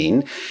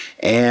training,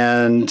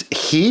 and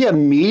he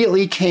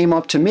immediately came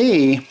up to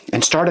me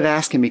and started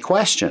asking me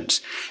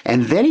questions.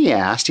 And then he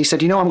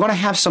said, I'm going to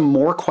have some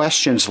more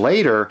questions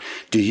later.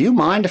 Do you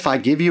mind if I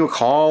give you a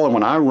call? And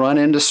when I run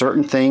into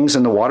certain things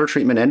in the water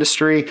treatment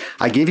industry,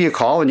 I give you a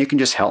call and you can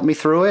just help me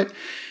through it?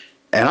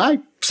 And I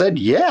said,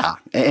 yeah.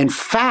 In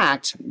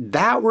fact,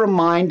 that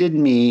reminded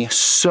me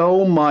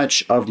so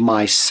much of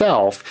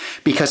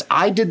myself, because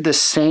I did the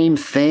same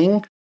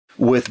thing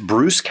with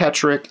Bruce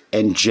Kettrick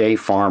and Jay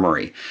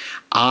Farmery.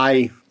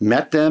 I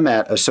met them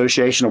at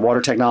Association of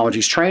Water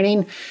Technologies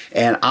training,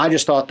 and I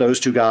just thought those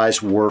two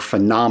guys were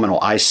phenomenal.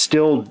 I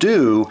still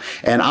do,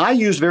 and I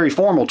use very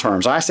formal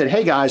terms. I said,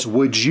 hey guys,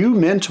 would you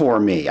mentor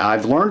me?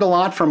 I've learned a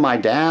lot from my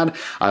dad.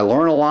 I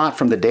learn a lot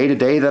from the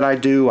day-to-day that I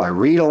do. I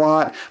read a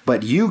lot,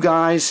 but you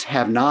guys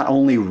have not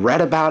only read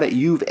about it,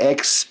 you've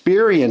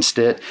experienced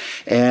it,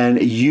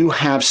 and you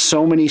have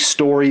so many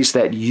stories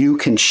that you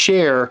can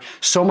share,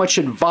 so much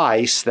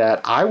advice that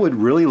I would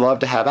really love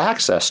to have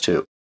access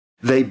to.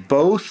 They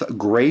both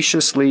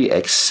graciously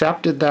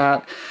accepted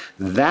that.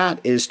 That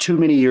is too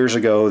many years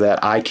ago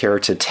that I care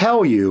to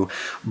tell you,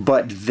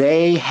 but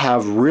they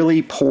have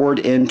really poured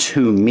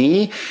into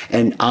me,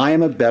 and I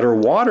am a better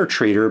water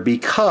treater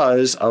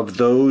because of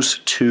those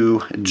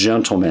two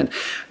gentlemen.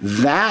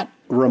 That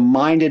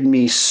reminded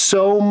me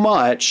so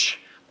much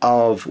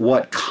of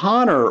what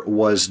Connor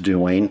was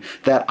doing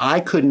that I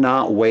could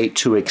not wait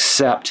to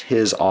accept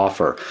his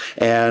offer.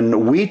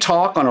 And we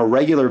talk on a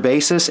regular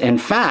basis. In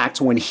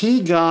fact, when he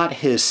got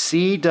his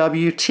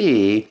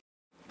CWT,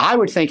 I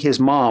would think his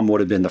mom would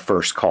have been the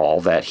first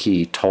call that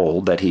he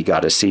told that he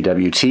got a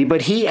CWT,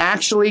 but he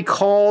actually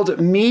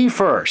called me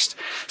first.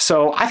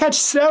 So I've had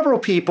several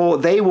people,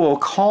 they will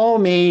call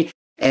me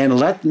and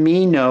let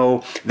me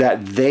know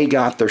that they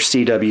got their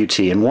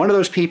CWT. And one of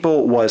those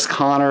people was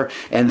Connor,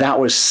 and that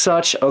was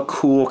such a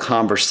cool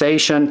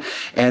conversation.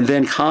 And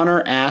then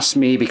Connor asked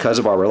me, because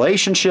of our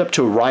relationship,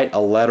 to write a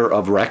letter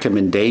of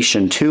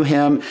recommendation to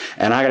him.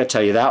 And I got to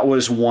tell you, that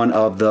was one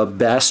of the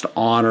best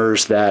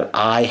honors that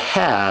I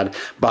had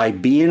by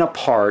being a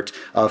part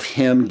of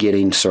him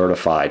getting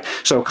certified.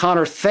 So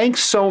Connor,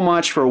 thanks so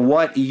much for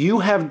what you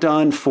have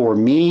done for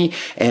me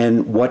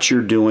and what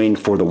you're doing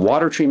for the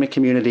water treatment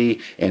community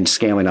and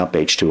Scaling Up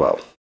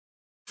H2O.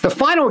 The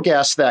final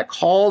guest that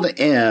called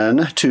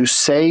in to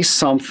say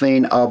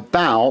something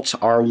about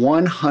our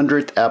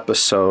 100th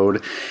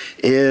episode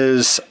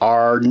is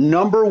our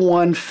number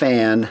one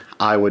fan,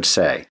 I would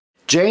say.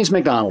 James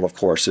McDonald, of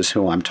course, is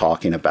who I'm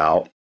talking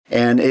about.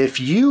 And if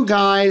you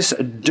guys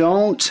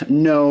don't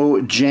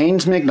know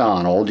James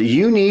McDonald,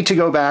 you need to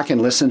go back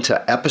and listen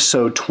to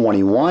episode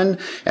 21,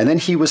 and then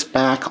he was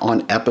back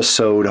on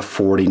episode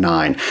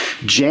 49.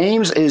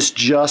 James is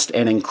just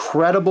an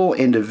incredible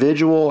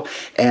individual,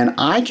 and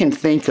I can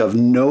think of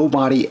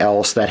nobody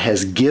else that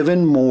has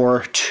given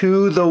more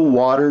to the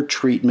water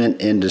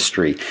treatment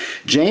industry.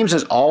 James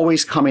is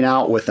always coming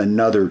out with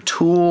another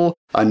tool,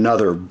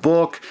 another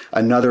book,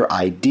 another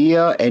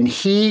idea, and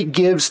he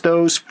gives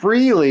those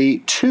freely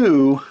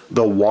to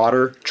the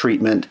water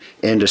treatment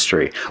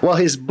industry. Well,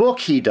 his book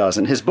he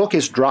doesn't. His book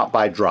is drop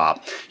by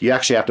drop. You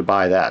actually have to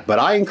buy that. But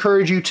I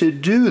encourage you to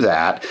do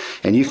that,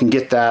 and you can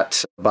get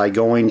that by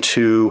going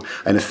to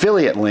an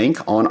affiliate link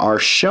on our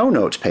show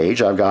notes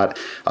page. I've got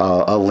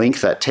a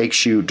link that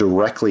takes you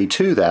directly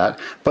to that.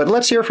 But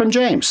let's hear from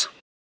James.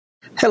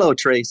 Hello,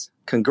 Trace.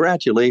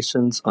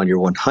 Congratulations on your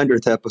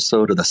 100th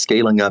episode of the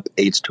Scaling Up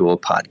H2O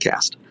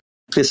podcast.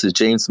 This is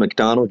James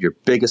McDonald, your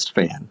biggest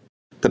fan.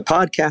 The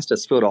podcast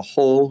has filled a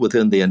hole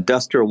within the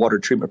industrial water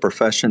treatment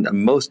profession that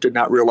most did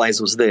not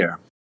realize was there.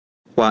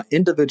 While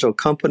individual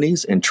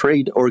companies and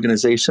trade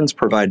organizations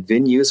provide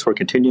venues for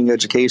continuing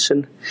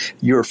education,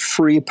 your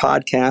free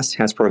podcast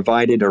has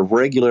provided a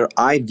regular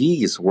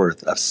IV's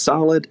worth of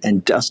solid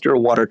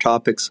industrial water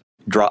topics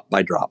drop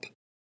by drop.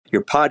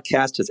 Your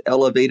podcast has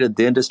elevated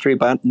the industry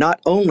by not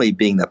only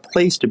being the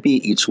place to be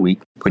each week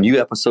when new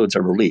episodes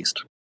are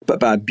released, but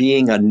by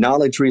being a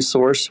knowledge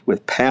resource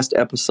with past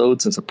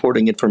episodes and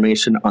supporting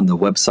information on the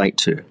website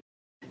too.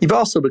 You've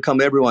also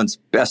become everyone's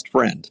best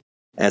friend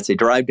as they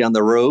drive down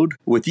the road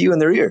with you in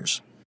their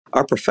ears.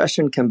 Our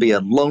profession can be a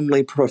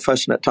lonely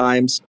profession at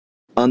times.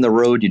 On the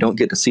road, you don't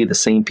get to see the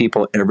same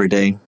people every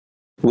day.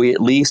 We at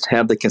least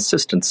have the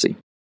consistency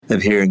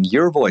of hearing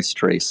your voice,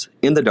 Trace,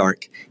 in the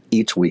dark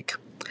each week.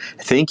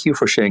 Thank you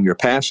for sharing your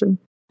passion.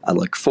 I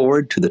look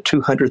forward to the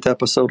 200th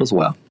episode as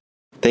well.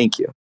 Thank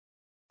you.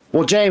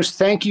 Well, James,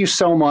 thank you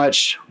so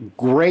much.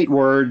 Great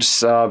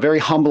words, very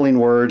humbling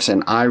words,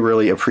 and I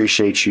really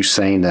appreciate you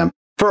saying them.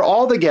 For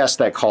all the guests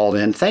that called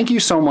in, thank you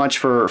so much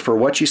for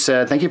what you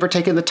said. Thank you for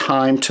taking the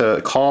time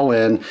to call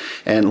in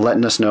and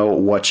letting us know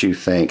what you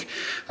think.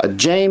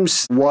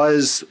 James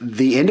was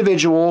the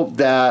individual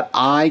that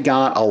I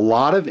got a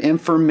lot of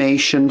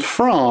information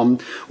from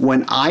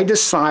when I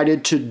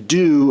decided to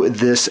do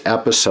this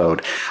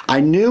episode.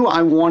 I knew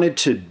I wanted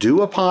to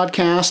do a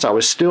podcast. I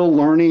was still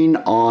learning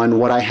on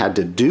what I had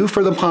to do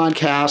for the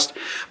podcast,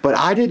 but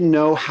I didn't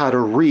know how to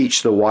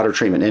reach the water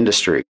treatment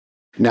industry.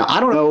 Now, I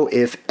don't know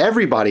if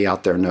everybody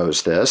out there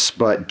knows this,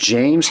 but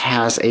James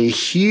has a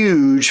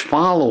huge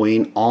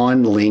following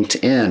on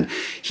LinkedIn.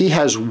 He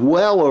has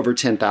well over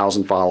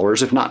 10,000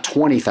 followers, if not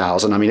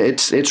 20,000. I mean,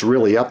 it's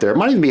really up there. It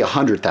might even be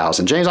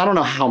 100,000. James, I don't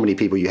know how many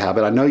people you have,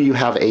 but I know you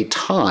have a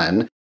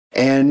ton.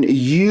 And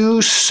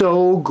you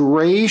so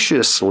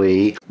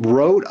graciously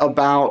wrote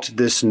about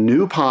this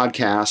new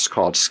podcast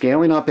called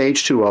Scaling Up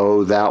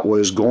H2O that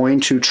was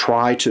going to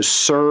try to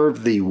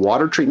serve the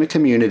water treatment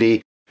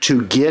community,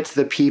 to get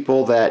the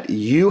people that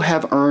you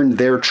have earned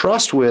their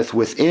trust with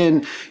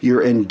within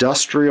your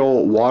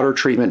industrial water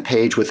treatment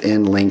page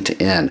within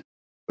LinkedIn.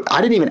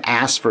 I didn't even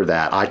ask for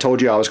that. I told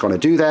you I was going to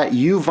do that.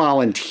 You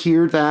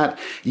volunteered that.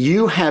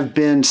 You have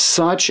been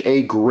such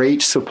a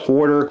great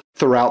supporter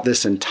throughout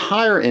this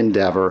entire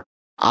endeavor.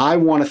 I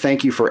want to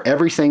thank you for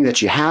everything that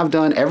you have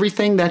done,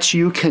 everything that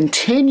you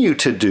continue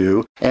to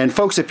do. And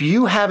folks, if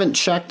you haven't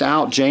checked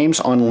out James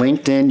on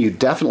LinkedIn, you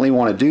definitely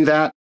want to do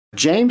that.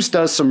 James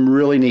does some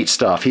really neat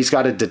stuff. He's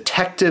got a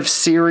detective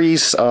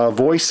series,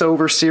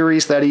 voiceover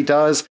series that he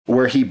does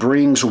where he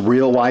brings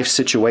real life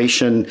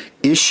situation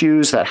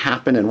issues that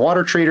happen in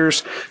water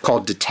treaters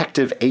called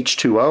Detective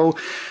H2O.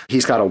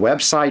 He's got a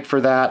website for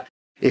that.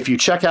 If you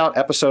check out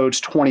episodes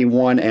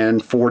 21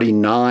 and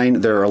 49,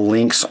 there are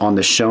links on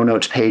the show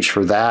notes page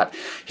for that.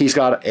 He's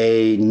got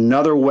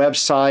another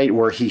website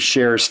where he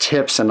shares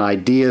tips and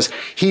ideas.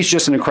 He's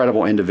just an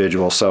incredible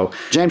individual. So,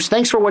 James,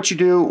 thanks for what you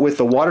do with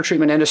the water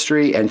treatment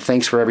industry, and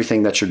thanks for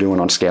everything that you're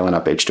doing on Scaling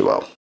Up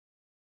H2O.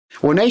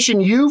 Well,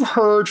 Nation, you've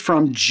heard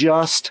from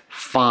just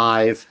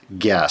 5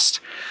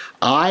 guests.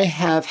 I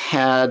have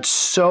had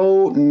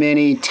so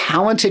many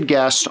talented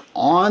guests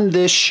on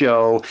this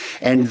show,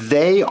 and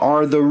they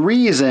are the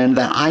reason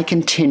that I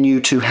continue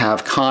to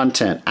have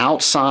content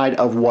outside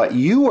of what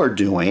you are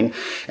doing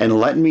and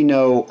letting me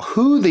know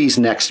who these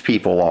next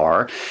people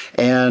are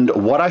and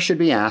what I should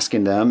be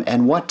asking them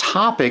and what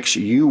topics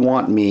you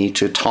want me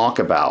to talk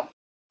about.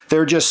 There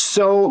are just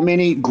so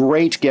many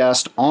great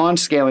guests on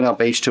Scaling Up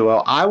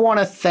H2O. I want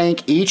to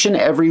thank each and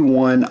every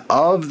one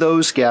of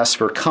those guests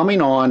for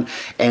coming on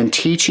and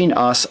teaching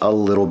us a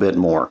little bit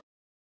more.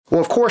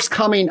 Well, of course,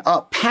 coming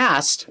up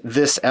past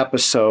this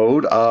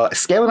episode,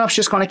 Scaling Up is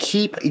just going to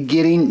keep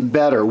getting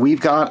better.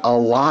 We've got a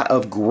lot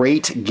of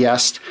great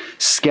guests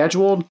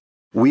scheduled.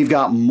 We've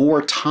got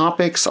more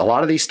topics. A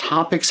lot of these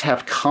topics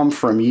have come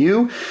from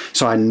you,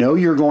 so I know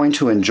you're going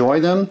to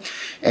enjoy them.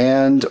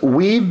 And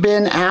we've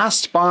been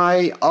asked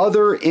by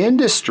other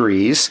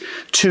industries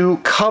to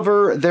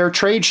cover their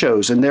trade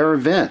shows and their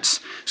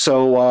events.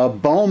 So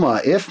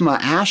BOMA, IFMA,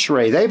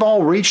 ASHRAE, they've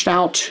all reached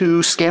out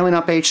to Scaling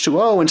Up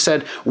H2O and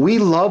said, we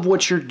love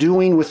what you're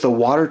doing with the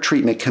water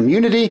treatment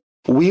community.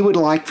 We would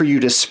like for you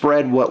to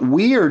spread what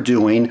we are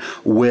doing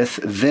with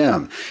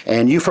them.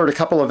 And you've heard a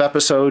couple of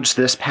episodes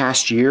this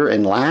past year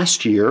and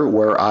last year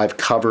where I've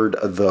covered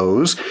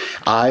those.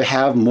 I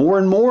have more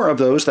and more of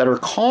those that are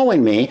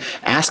calling me,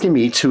 asking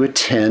me to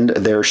attend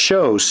their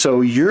shows.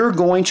 So you're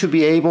going to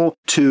be able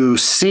to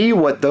see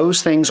what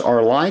those things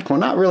are like. Well,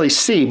 not really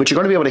see, but you're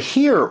going to be able to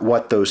hear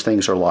what those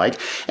things are like.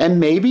 And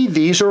maybe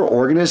these are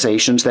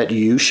organizations that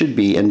you should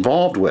be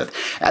involved with.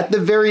 At the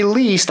very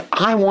least,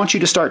 I want you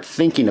to start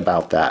thinking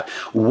about that.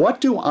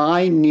 What do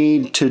I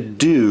need to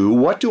do?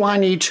 What do I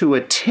need to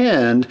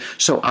attend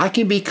so I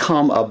can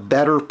become a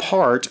better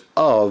part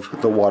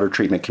of the water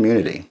treatment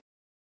community?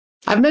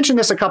 I've mentioned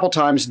this a couple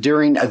times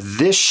during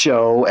this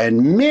show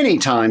and many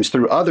times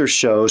through other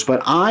shows, but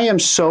I am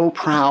so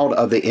proud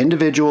of the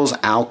individuals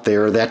out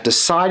there that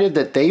decided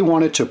that they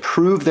wanted to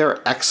prove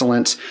their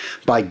excellence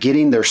by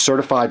getting their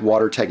Certified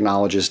Water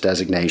Technologist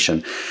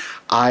designation.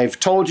 I've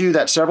told you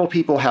that several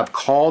people have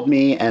called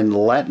me and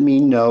let me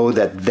know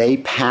that they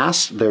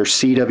passed their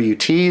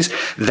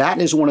CWTs. That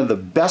is one of the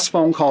best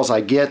phone calls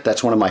I get.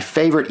 That's one of my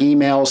favorite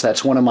emails.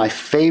 That's one of my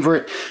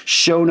favorite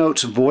show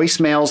notes,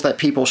 voicemails that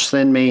people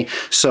send me.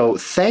 So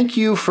thank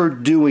you for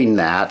doing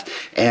that.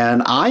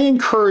 And I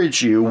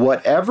encourage you,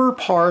 whatever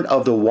part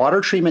of the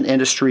water treatment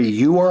industry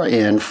you are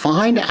in,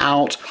 find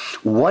out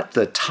what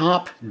the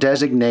top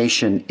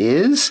designation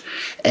is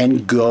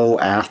and go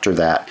after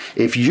that.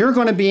 If you're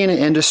going to be in an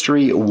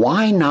industry,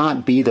 why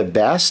not be the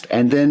best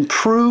and then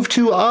prove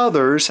to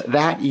others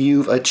that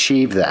you've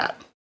achieved that?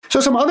 So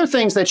some other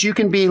things that you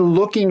can be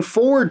looking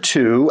forward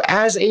to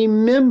as a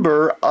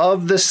member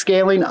of the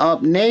Scaling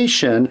Up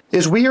Nation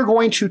is we are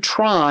going to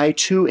try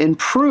to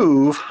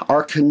improve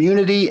our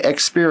community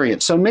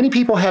experience. So many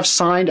people have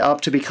signed up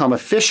to become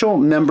official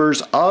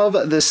members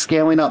of the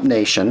Scaling Up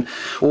Nation.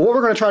 Well, what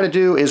we're going to try to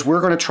do is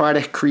we're going to try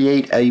to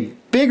create a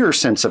bigger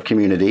sense of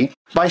community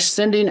by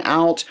sending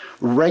out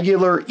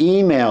regular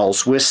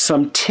emails with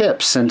some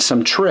tips and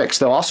some tricks.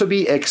 There'll also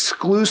be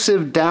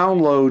exclusive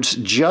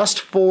downloads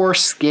just for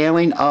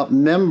Scaling Up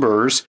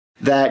members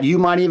that you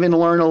might even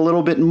learn a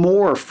little bit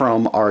more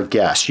from our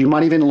guests. You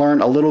might even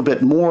learn a little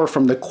bit more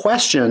from the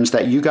questions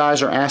that you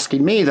guys are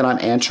asking me that I'm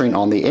answering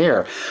on the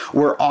air.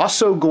 We're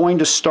also going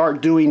to start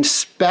doing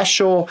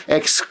special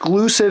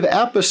exclusive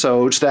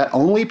episodes that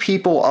only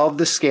people of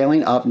the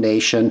Scaling Up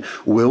Nation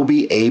will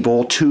be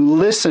able to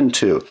listen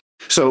to.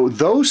 So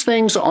those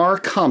things are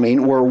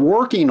coming. We're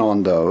working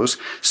on those.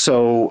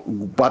 So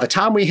by the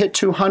time we hit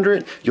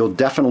 200, you'll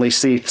definitely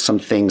see some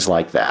things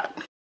like that.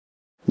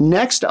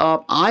 Next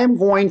up, I am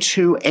going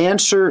to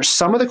answer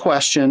some of the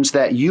questions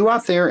that you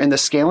out there in the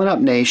Scaling Up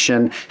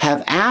Nation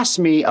have asked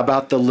me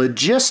about the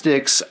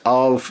logistics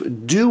of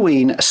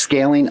doing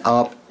Scaling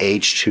Up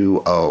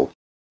H2O.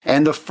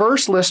 And the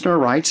first listener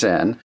writes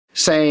in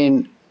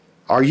saying,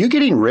 are you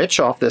getting rich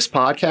off this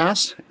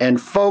podcast?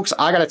 And folks,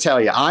 I got to tell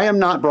you, I am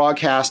not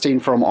broadcasting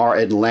from our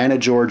Atlanta,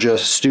 Georgia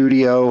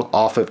studio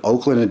off of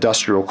Oakland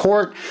Industrial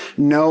Court.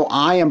 No,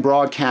 I am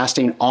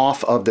broadcasting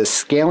off of the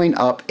Scaling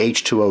Up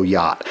H2O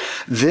yacht.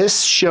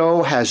 This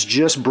show has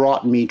just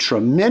brought me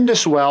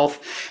tremendous wealth,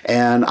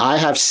 and I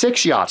have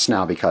 6 yachts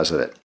now because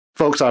of it.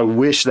 Folks, I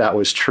wish that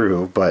was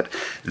true, but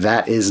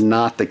that is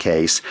not the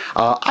case.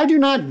 I do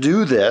not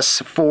do this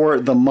for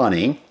the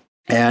money.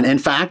 And in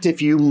fact,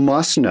 if you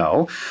must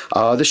know,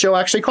 the show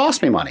actually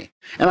cost me money.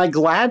 And I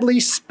gladly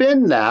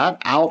spend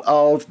that out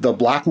of the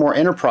Blackmore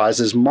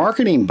Enterprises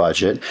marketing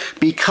budget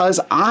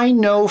because I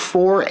know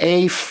for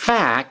a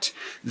fact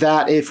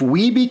that if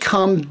we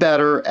become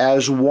better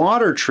as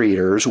water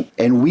treaters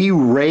and we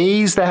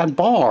raise that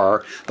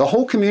bar, the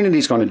whole community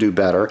is going to do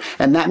better.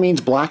 And that means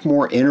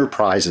Blackmore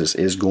Enterprises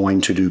is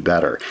going to do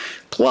better.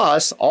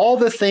 Plus, all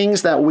the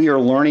things that we are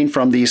learning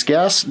from these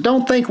guests,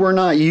 don't think we're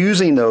not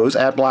using those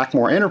at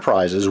Blackmore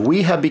Enterprises.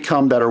 We have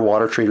become better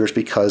water treaters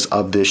because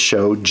of this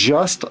show,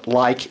 just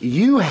like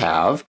you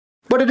have.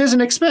 But it is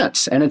an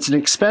expense, and it's an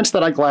expense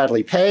that I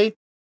gladly pay.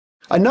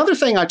 Another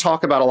thing I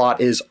talk about a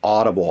lot is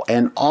Audible,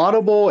 and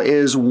Audible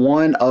is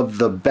one of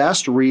the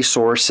best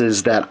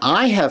resources that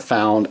I have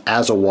found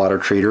as a water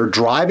treater,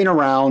 driving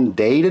around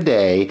day to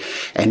day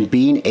and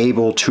being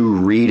able to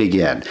read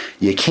again.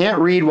 You can't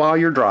read while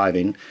you're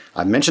driving.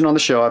 I've mentioned on the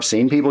show, I've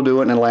seen people do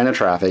it in Atlanta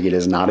traffic. It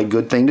is not a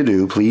good thing to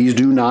do. Please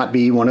do not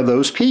be one of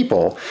those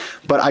people.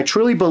 But I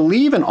truly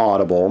believe in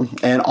Audible,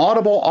 and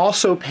Audible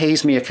also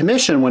pays me a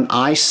commission when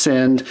I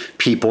send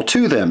people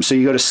to them. So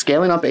you go to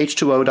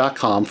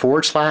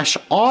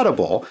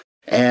scalinguph2o.com/Audible,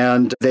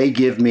 and they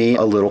give me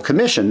a little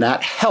commission.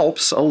 That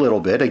helps a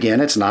little bit.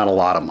 Again, it's not a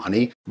lot of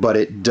money, but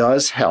it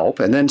does help.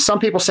 And then some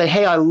people say,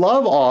 hey, I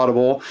love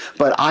Audible,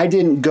 but I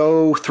didn't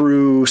go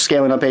through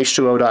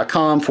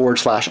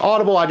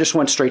scalinguph2o.com/Audible. I just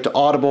went straight to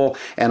Audible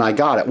and I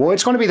got it. Well,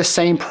 it's going to be the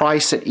same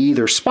price at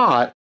either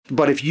spot.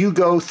 But if you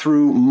go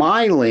through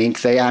my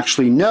link, they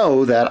actually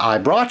know that I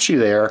brought you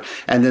there,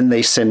 and then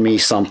they send me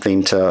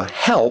something to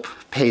help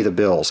pay the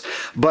bills.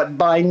 But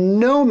by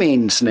no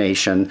means,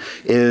 Nation,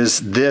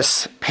 is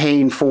this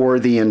paying for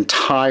the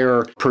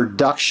entire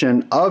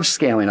production of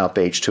Scaling Up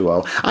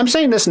H2O. I'm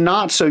saying this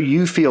not so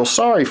you feel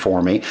sorry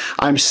for me.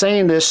 I'm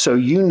saying this so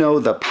you know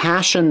the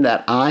passion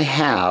that I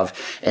have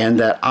and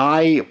that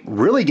I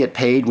really get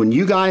paid when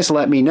you guys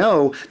let me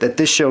know that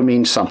this show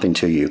means something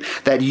to you,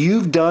 that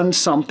you've done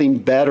something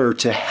better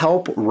to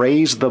help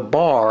raise the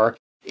bar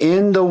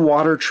in the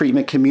water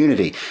treatment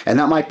community. And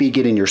that might be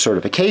getting your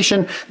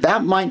certification.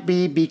 That might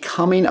be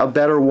becoming a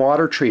better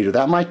water treater.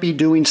 That might be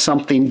doing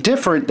something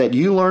different that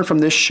you learn from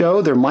this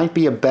show. There might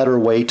be a better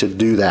way to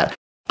do that.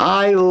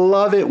 I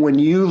love it when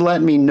you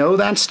let me know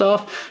that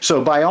stuff.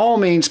 So by all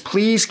means,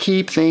 please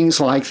keep things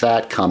like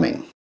that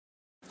coming.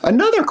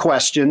 Another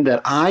question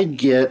that I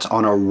get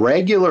on a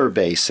regular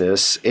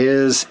basis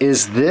is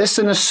this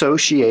an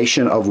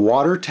Association of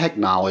Water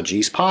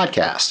Technologies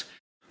podcast?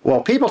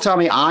 Well, people tell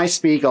me I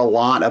speak a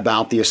lot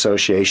about the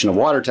Association of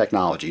Water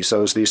Technologies.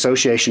 So is the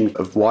Association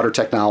of Water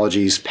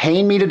Technologies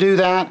paying me to do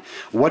that?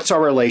 What's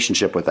our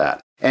relationship with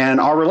that?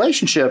 And our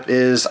relationship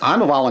is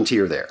I'm a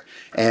volunteer there.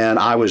 And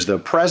I was the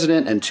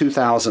president in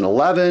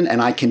 2011,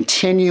 and I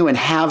continue and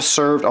have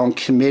served on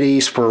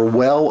committees for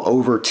well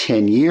over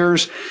 10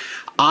 years.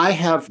 I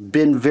have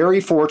been very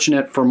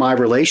fortunate for my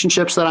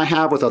relationships that I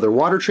have with other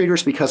water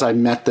treaters because I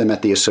met them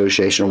at the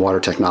Association of Water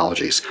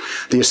Technologies.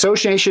 The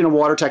Association of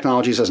Water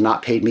Technologies has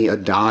not paid me a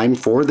dime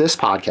for this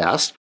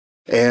podcast.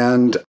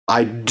 And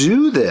I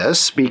do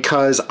this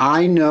because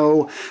I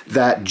know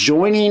that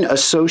joining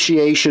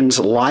associations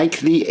like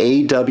the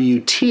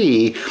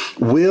AWT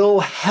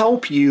will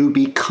help you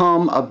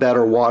become a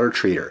better water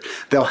treater.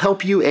 They'll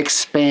help you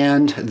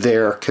expand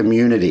their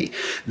community.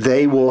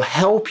 They will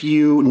help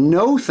you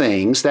know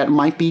things that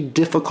might be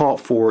difficult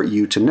for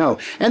you to know.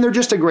 And they're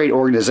just a great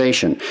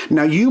organization.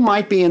 Now, you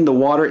might be in the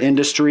water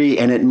industry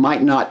and it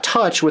might not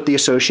touch what the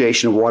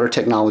Association of Water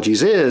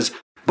Technologies is,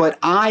 but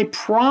I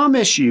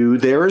promise you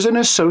there is an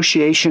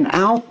association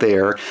out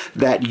there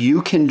that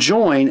you can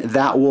join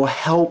that will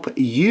help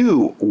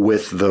you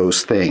with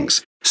those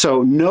things.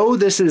 So no,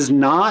 this is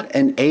not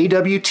an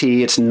AWT,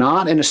 it's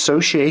not an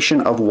Association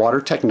of Water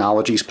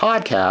Technologies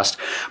podcast,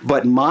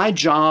 but my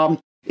job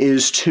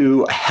is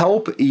to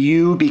help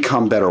you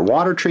become better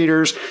water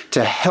treaters,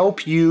 to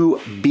help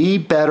you be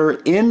better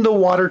in the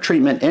water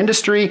treatment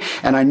industry.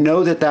 And I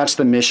know that that's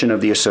the mission of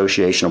the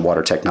Association of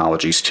Water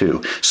Technologies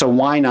too. So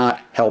why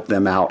not help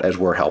them out as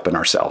we're helping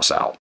ourselves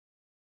out?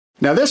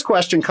 Now, this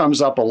question comes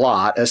up a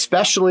lot,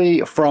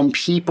 especially from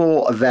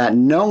people that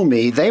know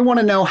me. They want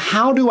to know,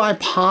 how do I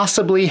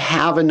possibly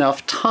have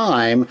enough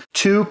time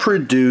to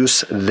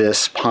produce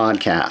this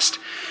podcast?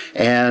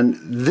 And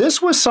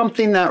this was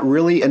something that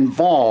really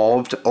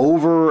evolved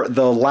over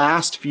the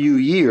last few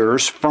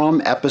years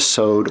from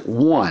episode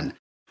 1.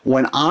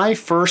 When I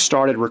first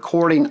started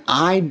recording,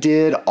 I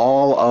did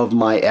all of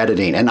my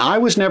editing, and I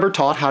was never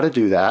taught how to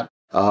do that.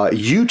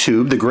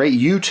 YouTube, the great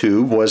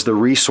YouTube, was the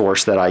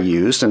resource that I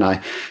used, and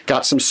I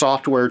got some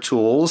software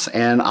tools,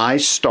 and I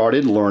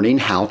started learning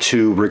how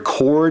to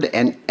record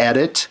and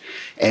edit,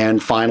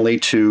 and finally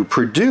to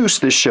produce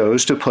the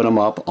shows to put them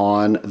up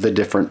on the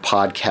different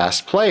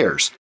podcast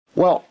players.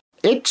 Well,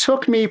 it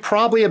took me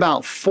probably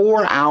about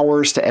 4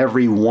 hours to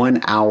every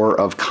 1 hour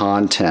of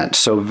content.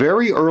 So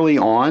very early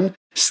on,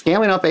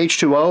 scaling up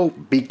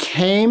H2O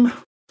became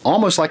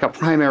almost like a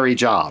primary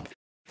job.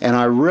 And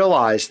I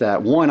realized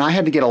that, one, I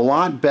had to get a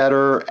lot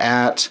better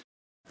at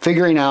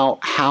figuring out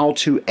how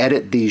to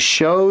edit these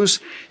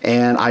shows,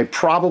 and I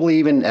probably,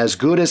 even as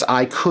good as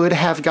I could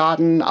have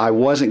gotten, I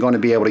wasn't going to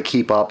be able to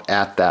keep up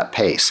at that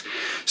pace.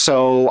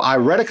 So I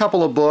read a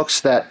couple of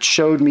books that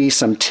showed me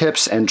some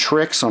tips and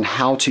tricks on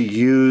how to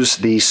use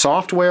the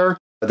software.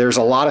 There's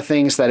a lot of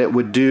things that it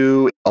would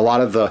do. A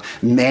lot of the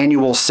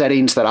manual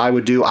settings that I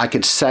would do, I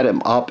could set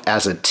them up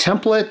as a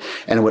template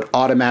and it would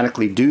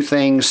automatically do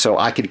things. So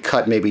I could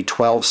cut maybe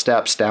 12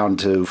 steps down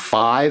to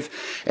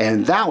 5.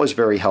 And that was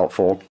very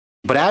helpful.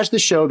 But as the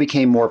show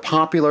became more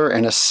popular,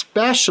 and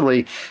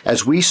especially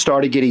as we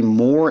started getting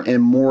more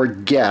and more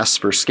guests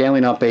for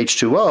Scaling Up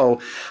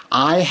H2O,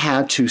 I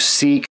had to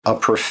seek a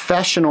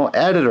professional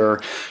editor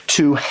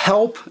to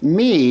help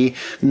me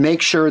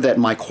make sure that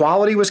my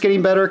quality was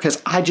getting better,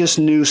 because I just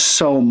knew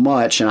so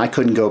much and I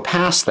couldn't go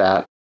past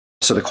that.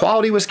 So the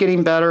quality was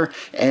getting better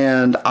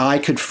and I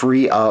could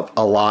free up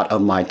a lot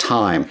of my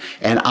time.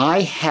 And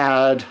I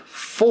had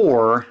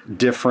 4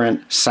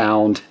 different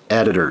sound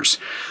editors.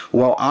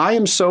 Well, I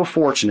am so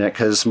fortunate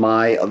because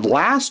my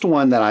last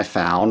one that I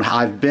found,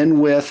 I've been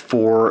with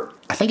for,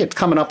 I think it's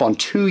coming up on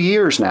 2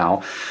 years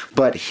now,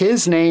 but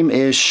his name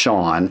is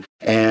Sean,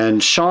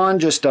 and Sean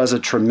just does a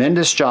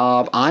tremendous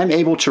job. I'm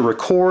able to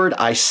record,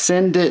 I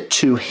send it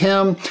to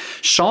him.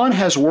 Sean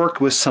has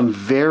worked with some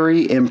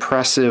very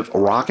impressive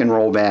rock and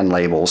roll band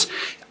labels.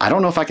 I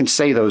don't know if I can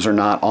say those or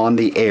not on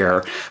the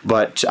air,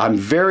 but I'm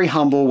very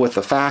humble with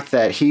the fact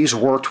that he's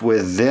worked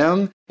with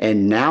them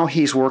and now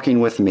he's working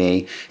with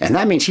me. And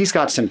that means he's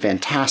got some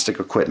fantastic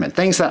equipment,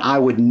 things that I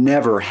would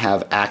never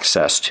have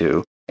access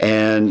to.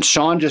 And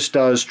Sean just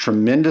does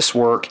tremendous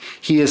work.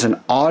 He is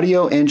an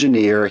audio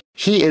engineer.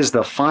 He is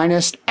the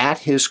finest at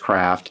his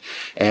craft.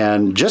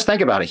 And just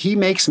think about it. He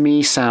makes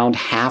me sound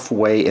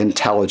halfway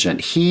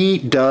intelligent. He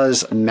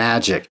does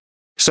magic.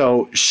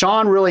 So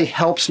Sean really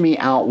helps me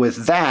out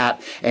with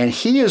that, and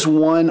he is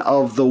one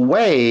of the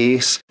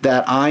ways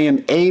that I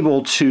am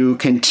able to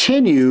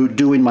continue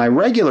doing my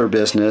regular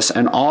business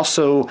and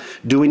also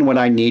doing what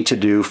I need to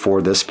do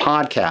for this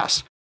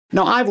podcast.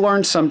 Now, I've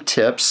learned some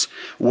tips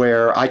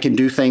where I can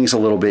do things a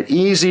little bit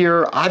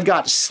easier. I've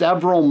got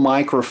several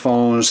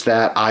microphones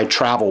that I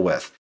travel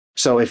with.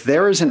 So if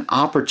there is an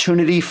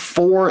opportunity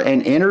for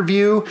an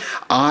interview,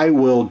 I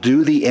will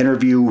do the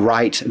interview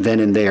right then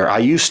and there. I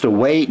used to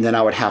wait and then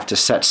I would have to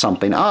set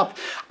something up.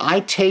 I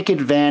take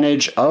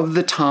advantage of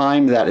the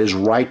time that is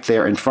right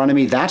there in front of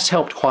me. That's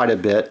helped quite a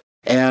bit.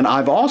 And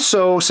I've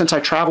also, since I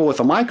travel with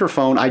a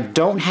microphone, I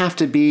don't have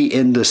to be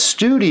in the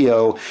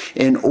studio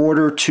in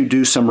order to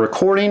do some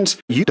recordings.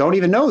 You don't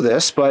even know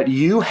this, but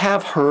you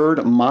have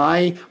heard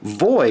my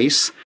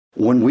voice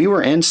when we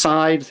were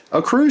inside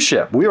a cruise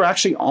ship. We were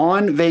actually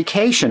on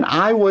vacation.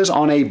 I was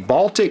on a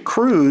Baltic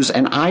cruise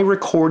and I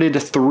recorded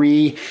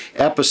 3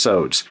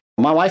 episodes.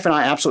 My wife and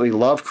I absolutely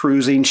love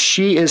cruising.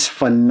 She is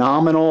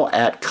phenomenal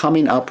at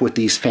coming up with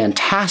these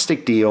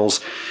fantastic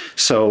deals.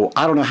 So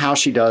I don't know how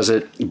she does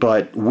it,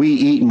 but we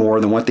eat more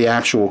than what the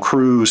actual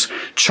cruise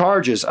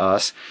charges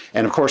us.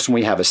 And of course, when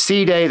we have a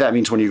sea day, that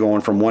means when you're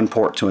going from one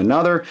port to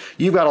another,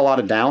 you've got a lot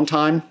of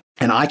downtime.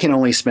 And I can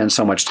only spend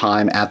so much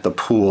time at the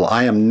pool.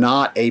 I am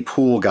not a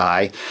pool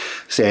guy.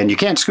 And you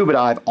can't scuba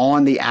dive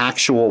on the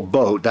actual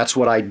boat. That's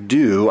what I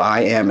do.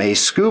 I am a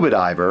scuba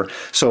diver.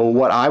 So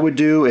what I would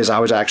do is I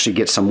would actually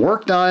get some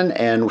work done,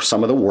 and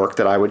some of the work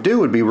that I would do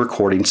would be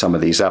recording some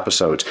of these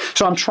episodes.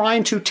 So I'm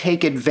trying to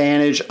take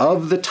advantage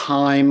of the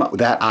time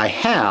that I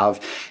have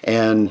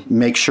and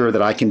make sure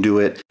that I can do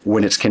it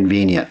when it's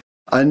convenient.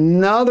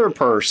 Another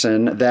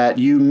person that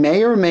you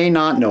may or may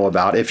not know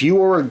about, if you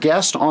were a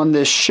guest on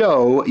this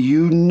show,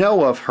 you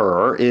know of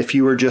her. If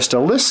you were just a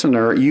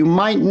listener, you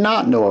might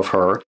not know of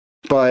her.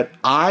 But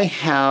I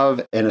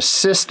have an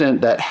assistant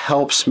that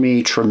helps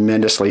me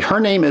tremendously. Her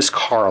name is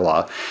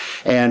Carla,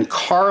 and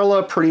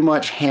Carla pretty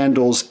much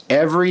handles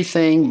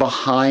everything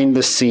behind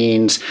the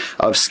scenes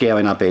of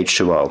Scaling Up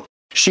H2O.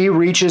 She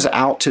reaches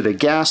out to the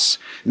guests,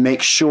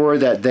 makes sure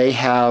that they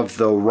have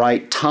the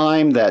right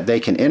time that they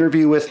can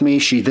interview with me.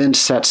 She then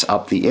sets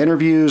up the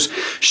interviews.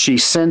 She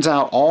sends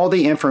out all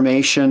the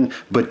information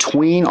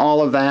between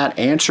all of that,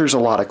 answers a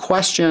lot of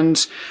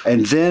questions.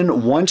 And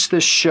then once the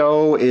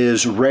show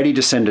is ready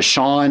to send to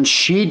Sean,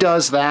 she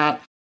does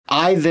that.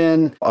 I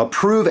then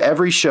approve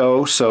every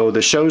show. So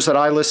the shows that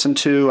I listen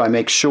to, I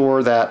make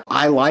sure that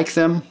I like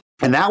them.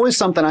 And that was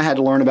something I had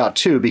to learn about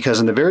too, because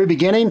in the very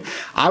beginning,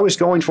 I was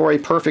going for a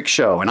perfect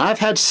show. And I've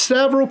had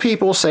several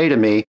people say to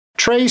me,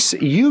 Trace,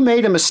 you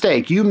made a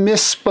mistake. You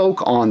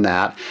misspoke on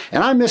that.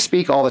 And I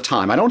misspeak all the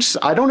time. I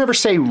don't ever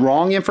say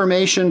wrong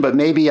information, but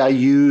maybe I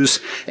use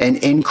an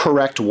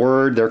incorrect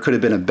word. There could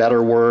have been a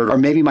better word, or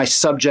maybe my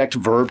subject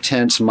verb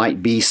tense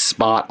might be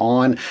spot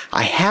on.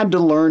 I had to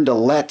learn to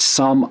let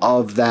some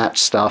of that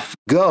stuff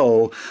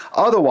go.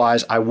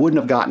 Otherwise, I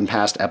wouldn't have gotten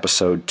past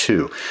episode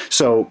 2.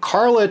 So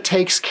Carla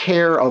takes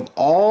care of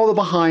all the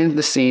behind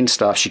the scenes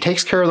stuff. She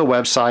takes care of the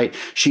website.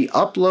 She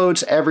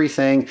uploads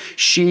everything.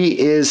 She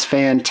is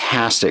fantastic.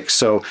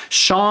 So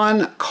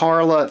Sean,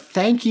 Carla,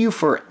 thank you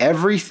for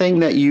everything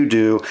that you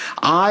do.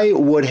 I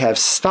would have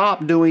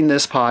stopped doing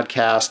this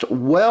podcast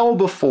well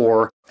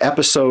before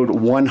episode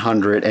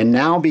 100. And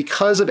now,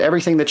 because of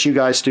everything that you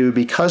guys do,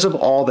 because of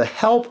all the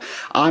help,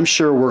 I'm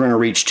sure we're going to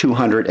reach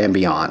 200 and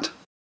beyond.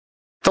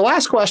 The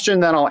last question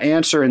that I'll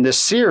answer in this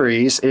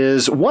series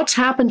is, what's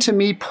happened to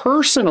me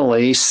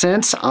personally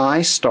since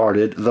I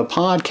started the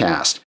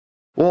podcast?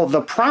 Well,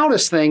 the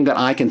proudest thing that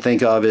I can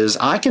think of is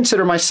I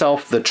consider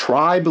myself the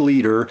tribe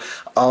leader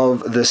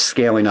of the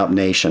Scaling Up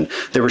Nation.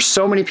 There were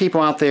so many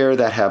people out there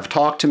that have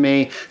talked to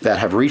me, that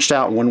have reached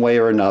out one way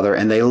or another,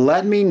 and they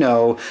let me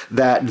know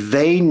that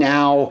they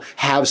now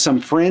have some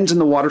friends in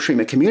the water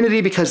treatment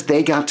community because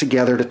they got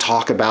together to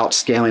talk about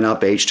Scaling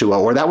Up H2O,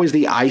 or that was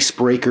the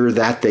icebreaker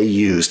that they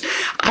used.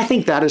 I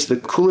think that is the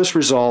coolest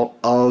result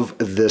of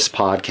this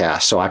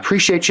podcast. So I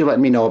appreciate you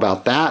letting me know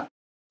about that.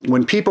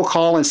 When people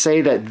call and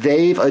say that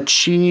they've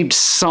achieved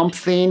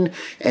something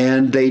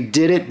and they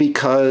did it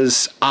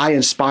because I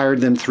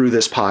inspired them through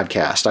this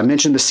podcast. I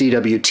mentioned the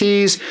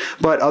CWTs,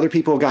 but other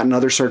people have gotten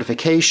other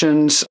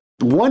certifications.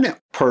 One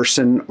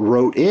person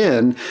wrote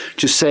in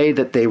to say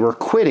that they were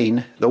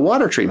quitting the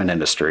water treatment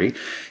industry,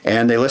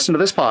 and they listened to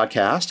this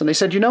podcast and they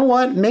said, you know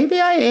what, maybe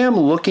I am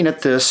looking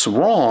at this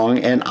wrong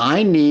and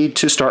I need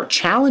to start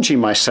challenging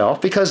myself,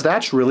 because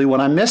that's really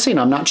what I'm missing.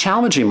 I'm not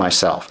challenging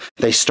myself.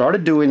 They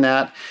started doing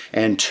that,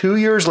 and 2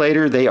 years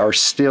later, they are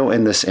still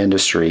in this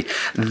industry.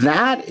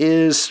 That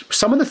is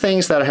some of the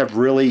things that have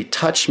really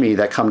touched me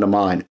that come to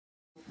mind.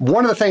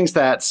 One of the things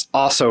that's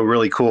also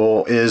really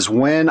cool is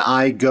when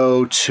I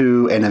go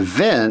to an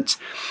event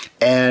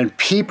and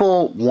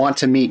people want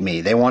to meet me.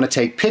 They want to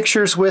take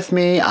pictures with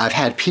me. I've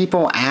had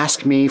people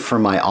ask me for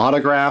my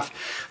autograph.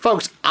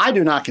 Folks, I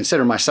do not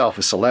consider myself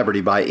a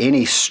celebrity by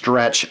any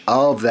stretch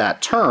of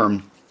that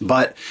term.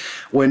 But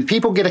when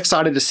people get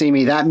excited to see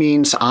me, that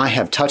means I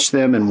have touched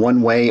them in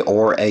one way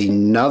or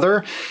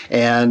another,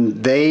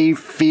 and they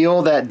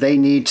feel that they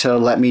need to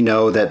let me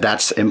know that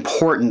that's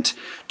important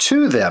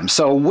to them.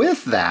 So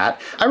with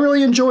that, I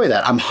really enjoy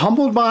that. I'm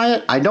humbled by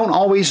it. I don't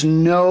always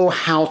know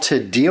how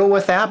to deal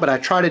with that, but I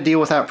try to deal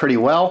with that pretty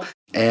well.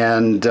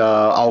 And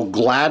I'll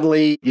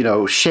gladly,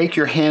 shake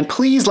your hand.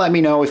 Please let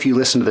me know if you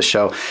listen to the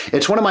show.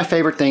 It's one of my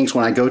favorite things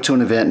when I go to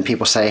an event and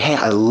people say, hey,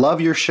 I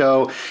love your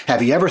show.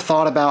 Have you ever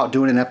thought about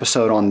doing an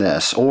episode on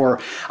this?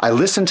 Or I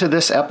listened to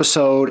this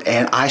episode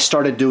and I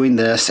started doing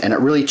this and it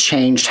really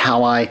changed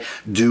how I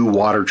do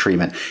water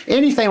treatment.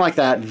 Anything like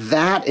that,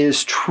 that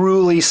is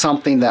truly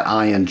something that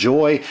I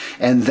enjoy.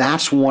 And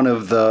that's one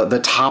of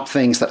the top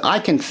things that I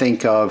can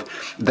think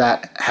of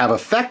that have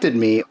affected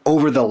me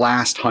over the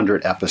last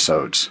 100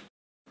 episodes.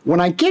 When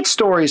I get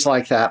stories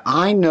like that,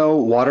 I know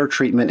water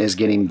treatment is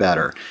getting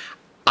better.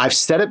 I've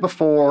said it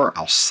before,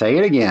 I'll say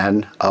it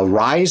again, a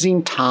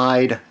rising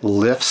tide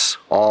lifts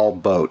all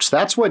boats.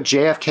 That's what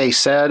JFK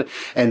said,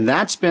 and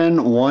that's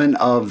been one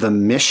of the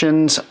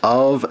missions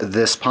of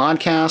this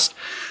podcast.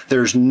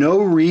 There's no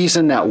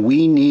reason that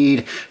we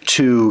need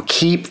to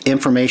keep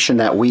information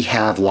that we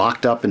have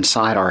locked up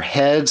inside our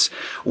heads.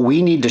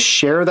 We need to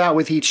share that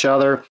with each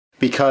other.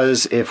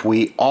 Because if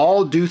we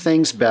all do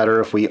things better,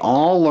 if we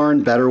all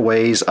learn better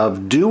ways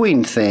of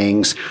doing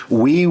things,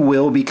 we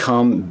will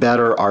become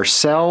better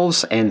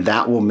ourselves, and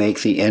that will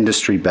make the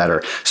industry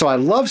better. So I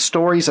love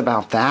stories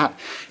about that.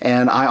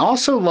 And I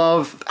also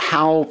love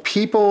how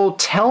people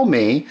tell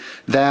me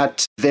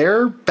that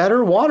they're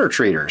better water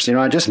treaters.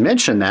 I just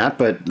mentioned that,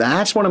 but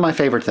that's one of my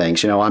favorite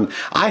things.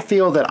 I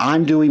feel that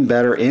I'm doing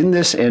better in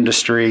this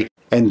industry,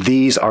 and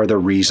these are the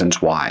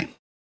reasons why.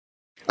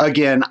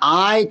 Again,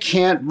 I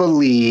can't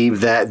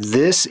believe that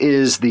this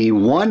is the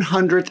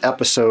 100th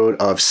episode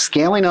of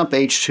Scaling Up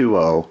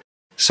H2O.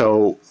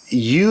 So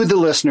you, the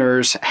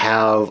listeners,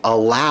 have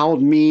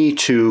allowed me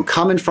to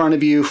come in front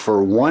of you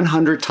for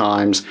 100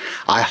 times.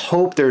 I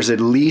hope there's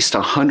at least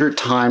 100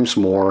 times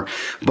more.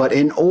 But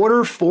in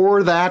order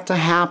for that to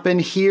happen,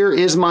 here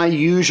is my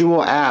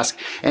usual ask.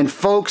 And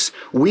folks,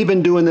 we've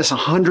been doing this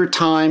 100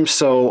 times,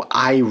 so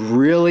I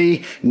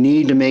really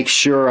need to make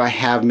sure I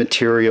have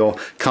material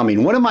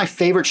coming. One of my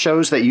favorite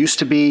shows that used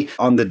to be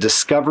on the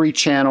Discovery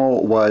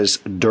Channel was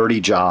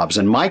Dirty Jobs.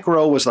 And Mike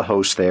Rowe was the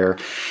host there.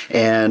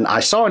 And I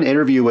saw an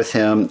interview with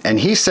him, and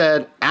he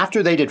said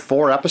after they did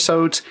 4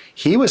 episodes,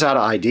 he was out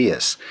of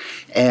ideas.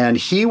 And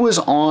he was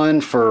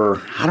on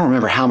for, I don't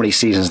remember how many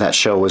seasons that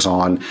show was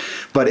on,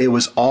 but it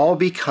was all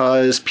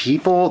because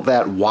people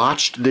that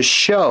watched the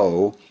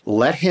show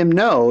let him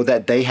know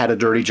that they had a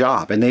dirty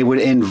job, and they would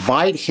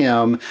invite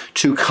him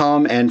to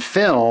come and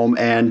film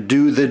and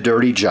do the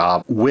dirty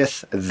job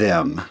with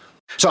them.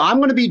 So I'm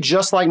going to be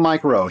just like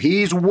Mike Rowe.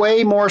 He's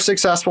way more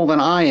successful than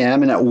I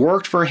am, and it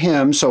worked for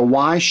him, so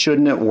why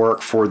shouldn't it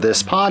work for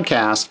this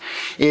podcast?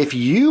 If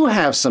you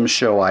have some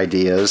show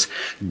ideas,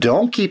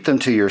 don't keep them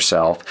to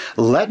yourself.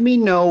 Let me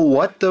know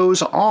what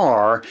those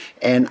are,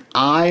 and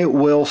I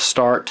will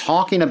start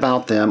talking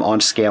about them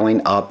on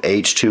Scaling Up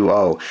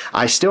H2O.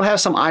 I still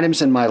have some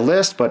items in my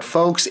list, but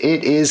folks,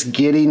 it is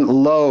getting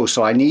low,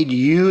 so I need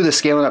you, the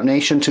Scaling Up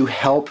Nation, to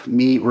help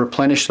me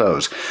replenish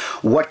those.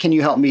 What can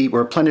you help me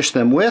replenish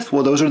them with?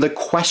 Well, those are the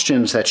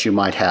questions that you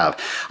might have.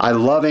 I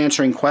love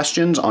answering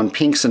questions on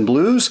Pinks and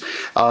Blues.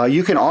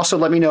 You can also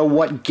let me know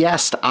what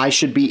guest I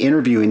should be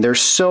interviewing.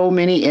 There's so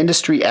many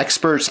industry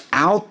experts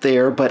out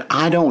there, but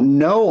I don't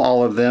know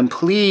all of them.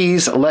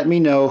 Please let me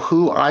know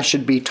who I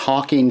should be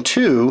talking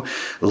to.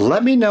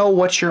 Let me know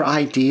what your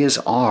ideas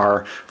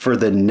are for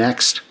the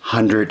next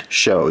 100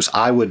 shows.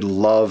 I would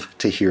love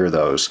to hear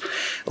those.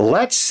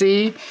 Let's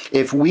see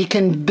if we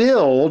can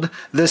build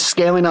the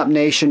Scaling Up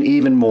Nation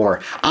even more.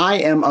 I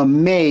am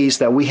amazed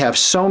that we have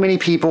so many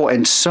people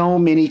in so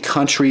many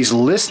countries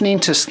listening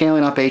to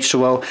Scaling Up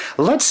H2O.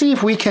 Let's see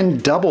if we can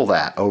double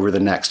that over the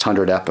next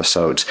 100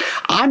 episodes.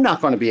 I'm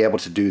not going to be able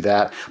to do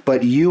that,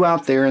 but you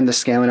out there in the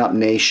Scaling Up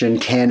Nation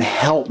can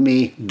help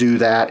me do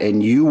that,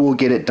 and you will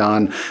get it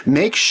done.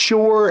 Make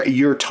sure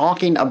you're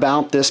talking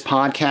about this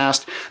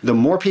podcast. The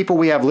more people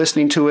we have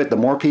listening to it, the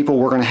more people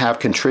we're going to have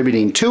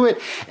contributing to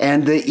it,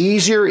 and the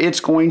easier it's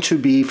going to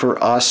be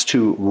for us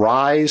to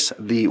rise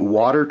the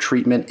water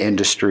treatment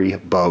industry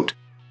boat.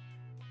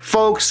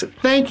 Folks,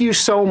 thank you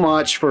so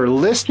much for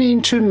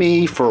listening to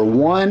me for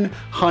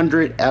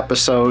 100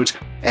 episodes,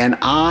 and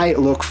I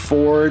look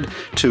forward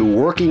to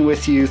working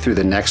with you through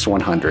the next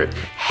 100.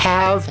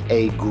 Have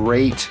a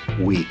great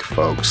week,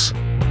 folks.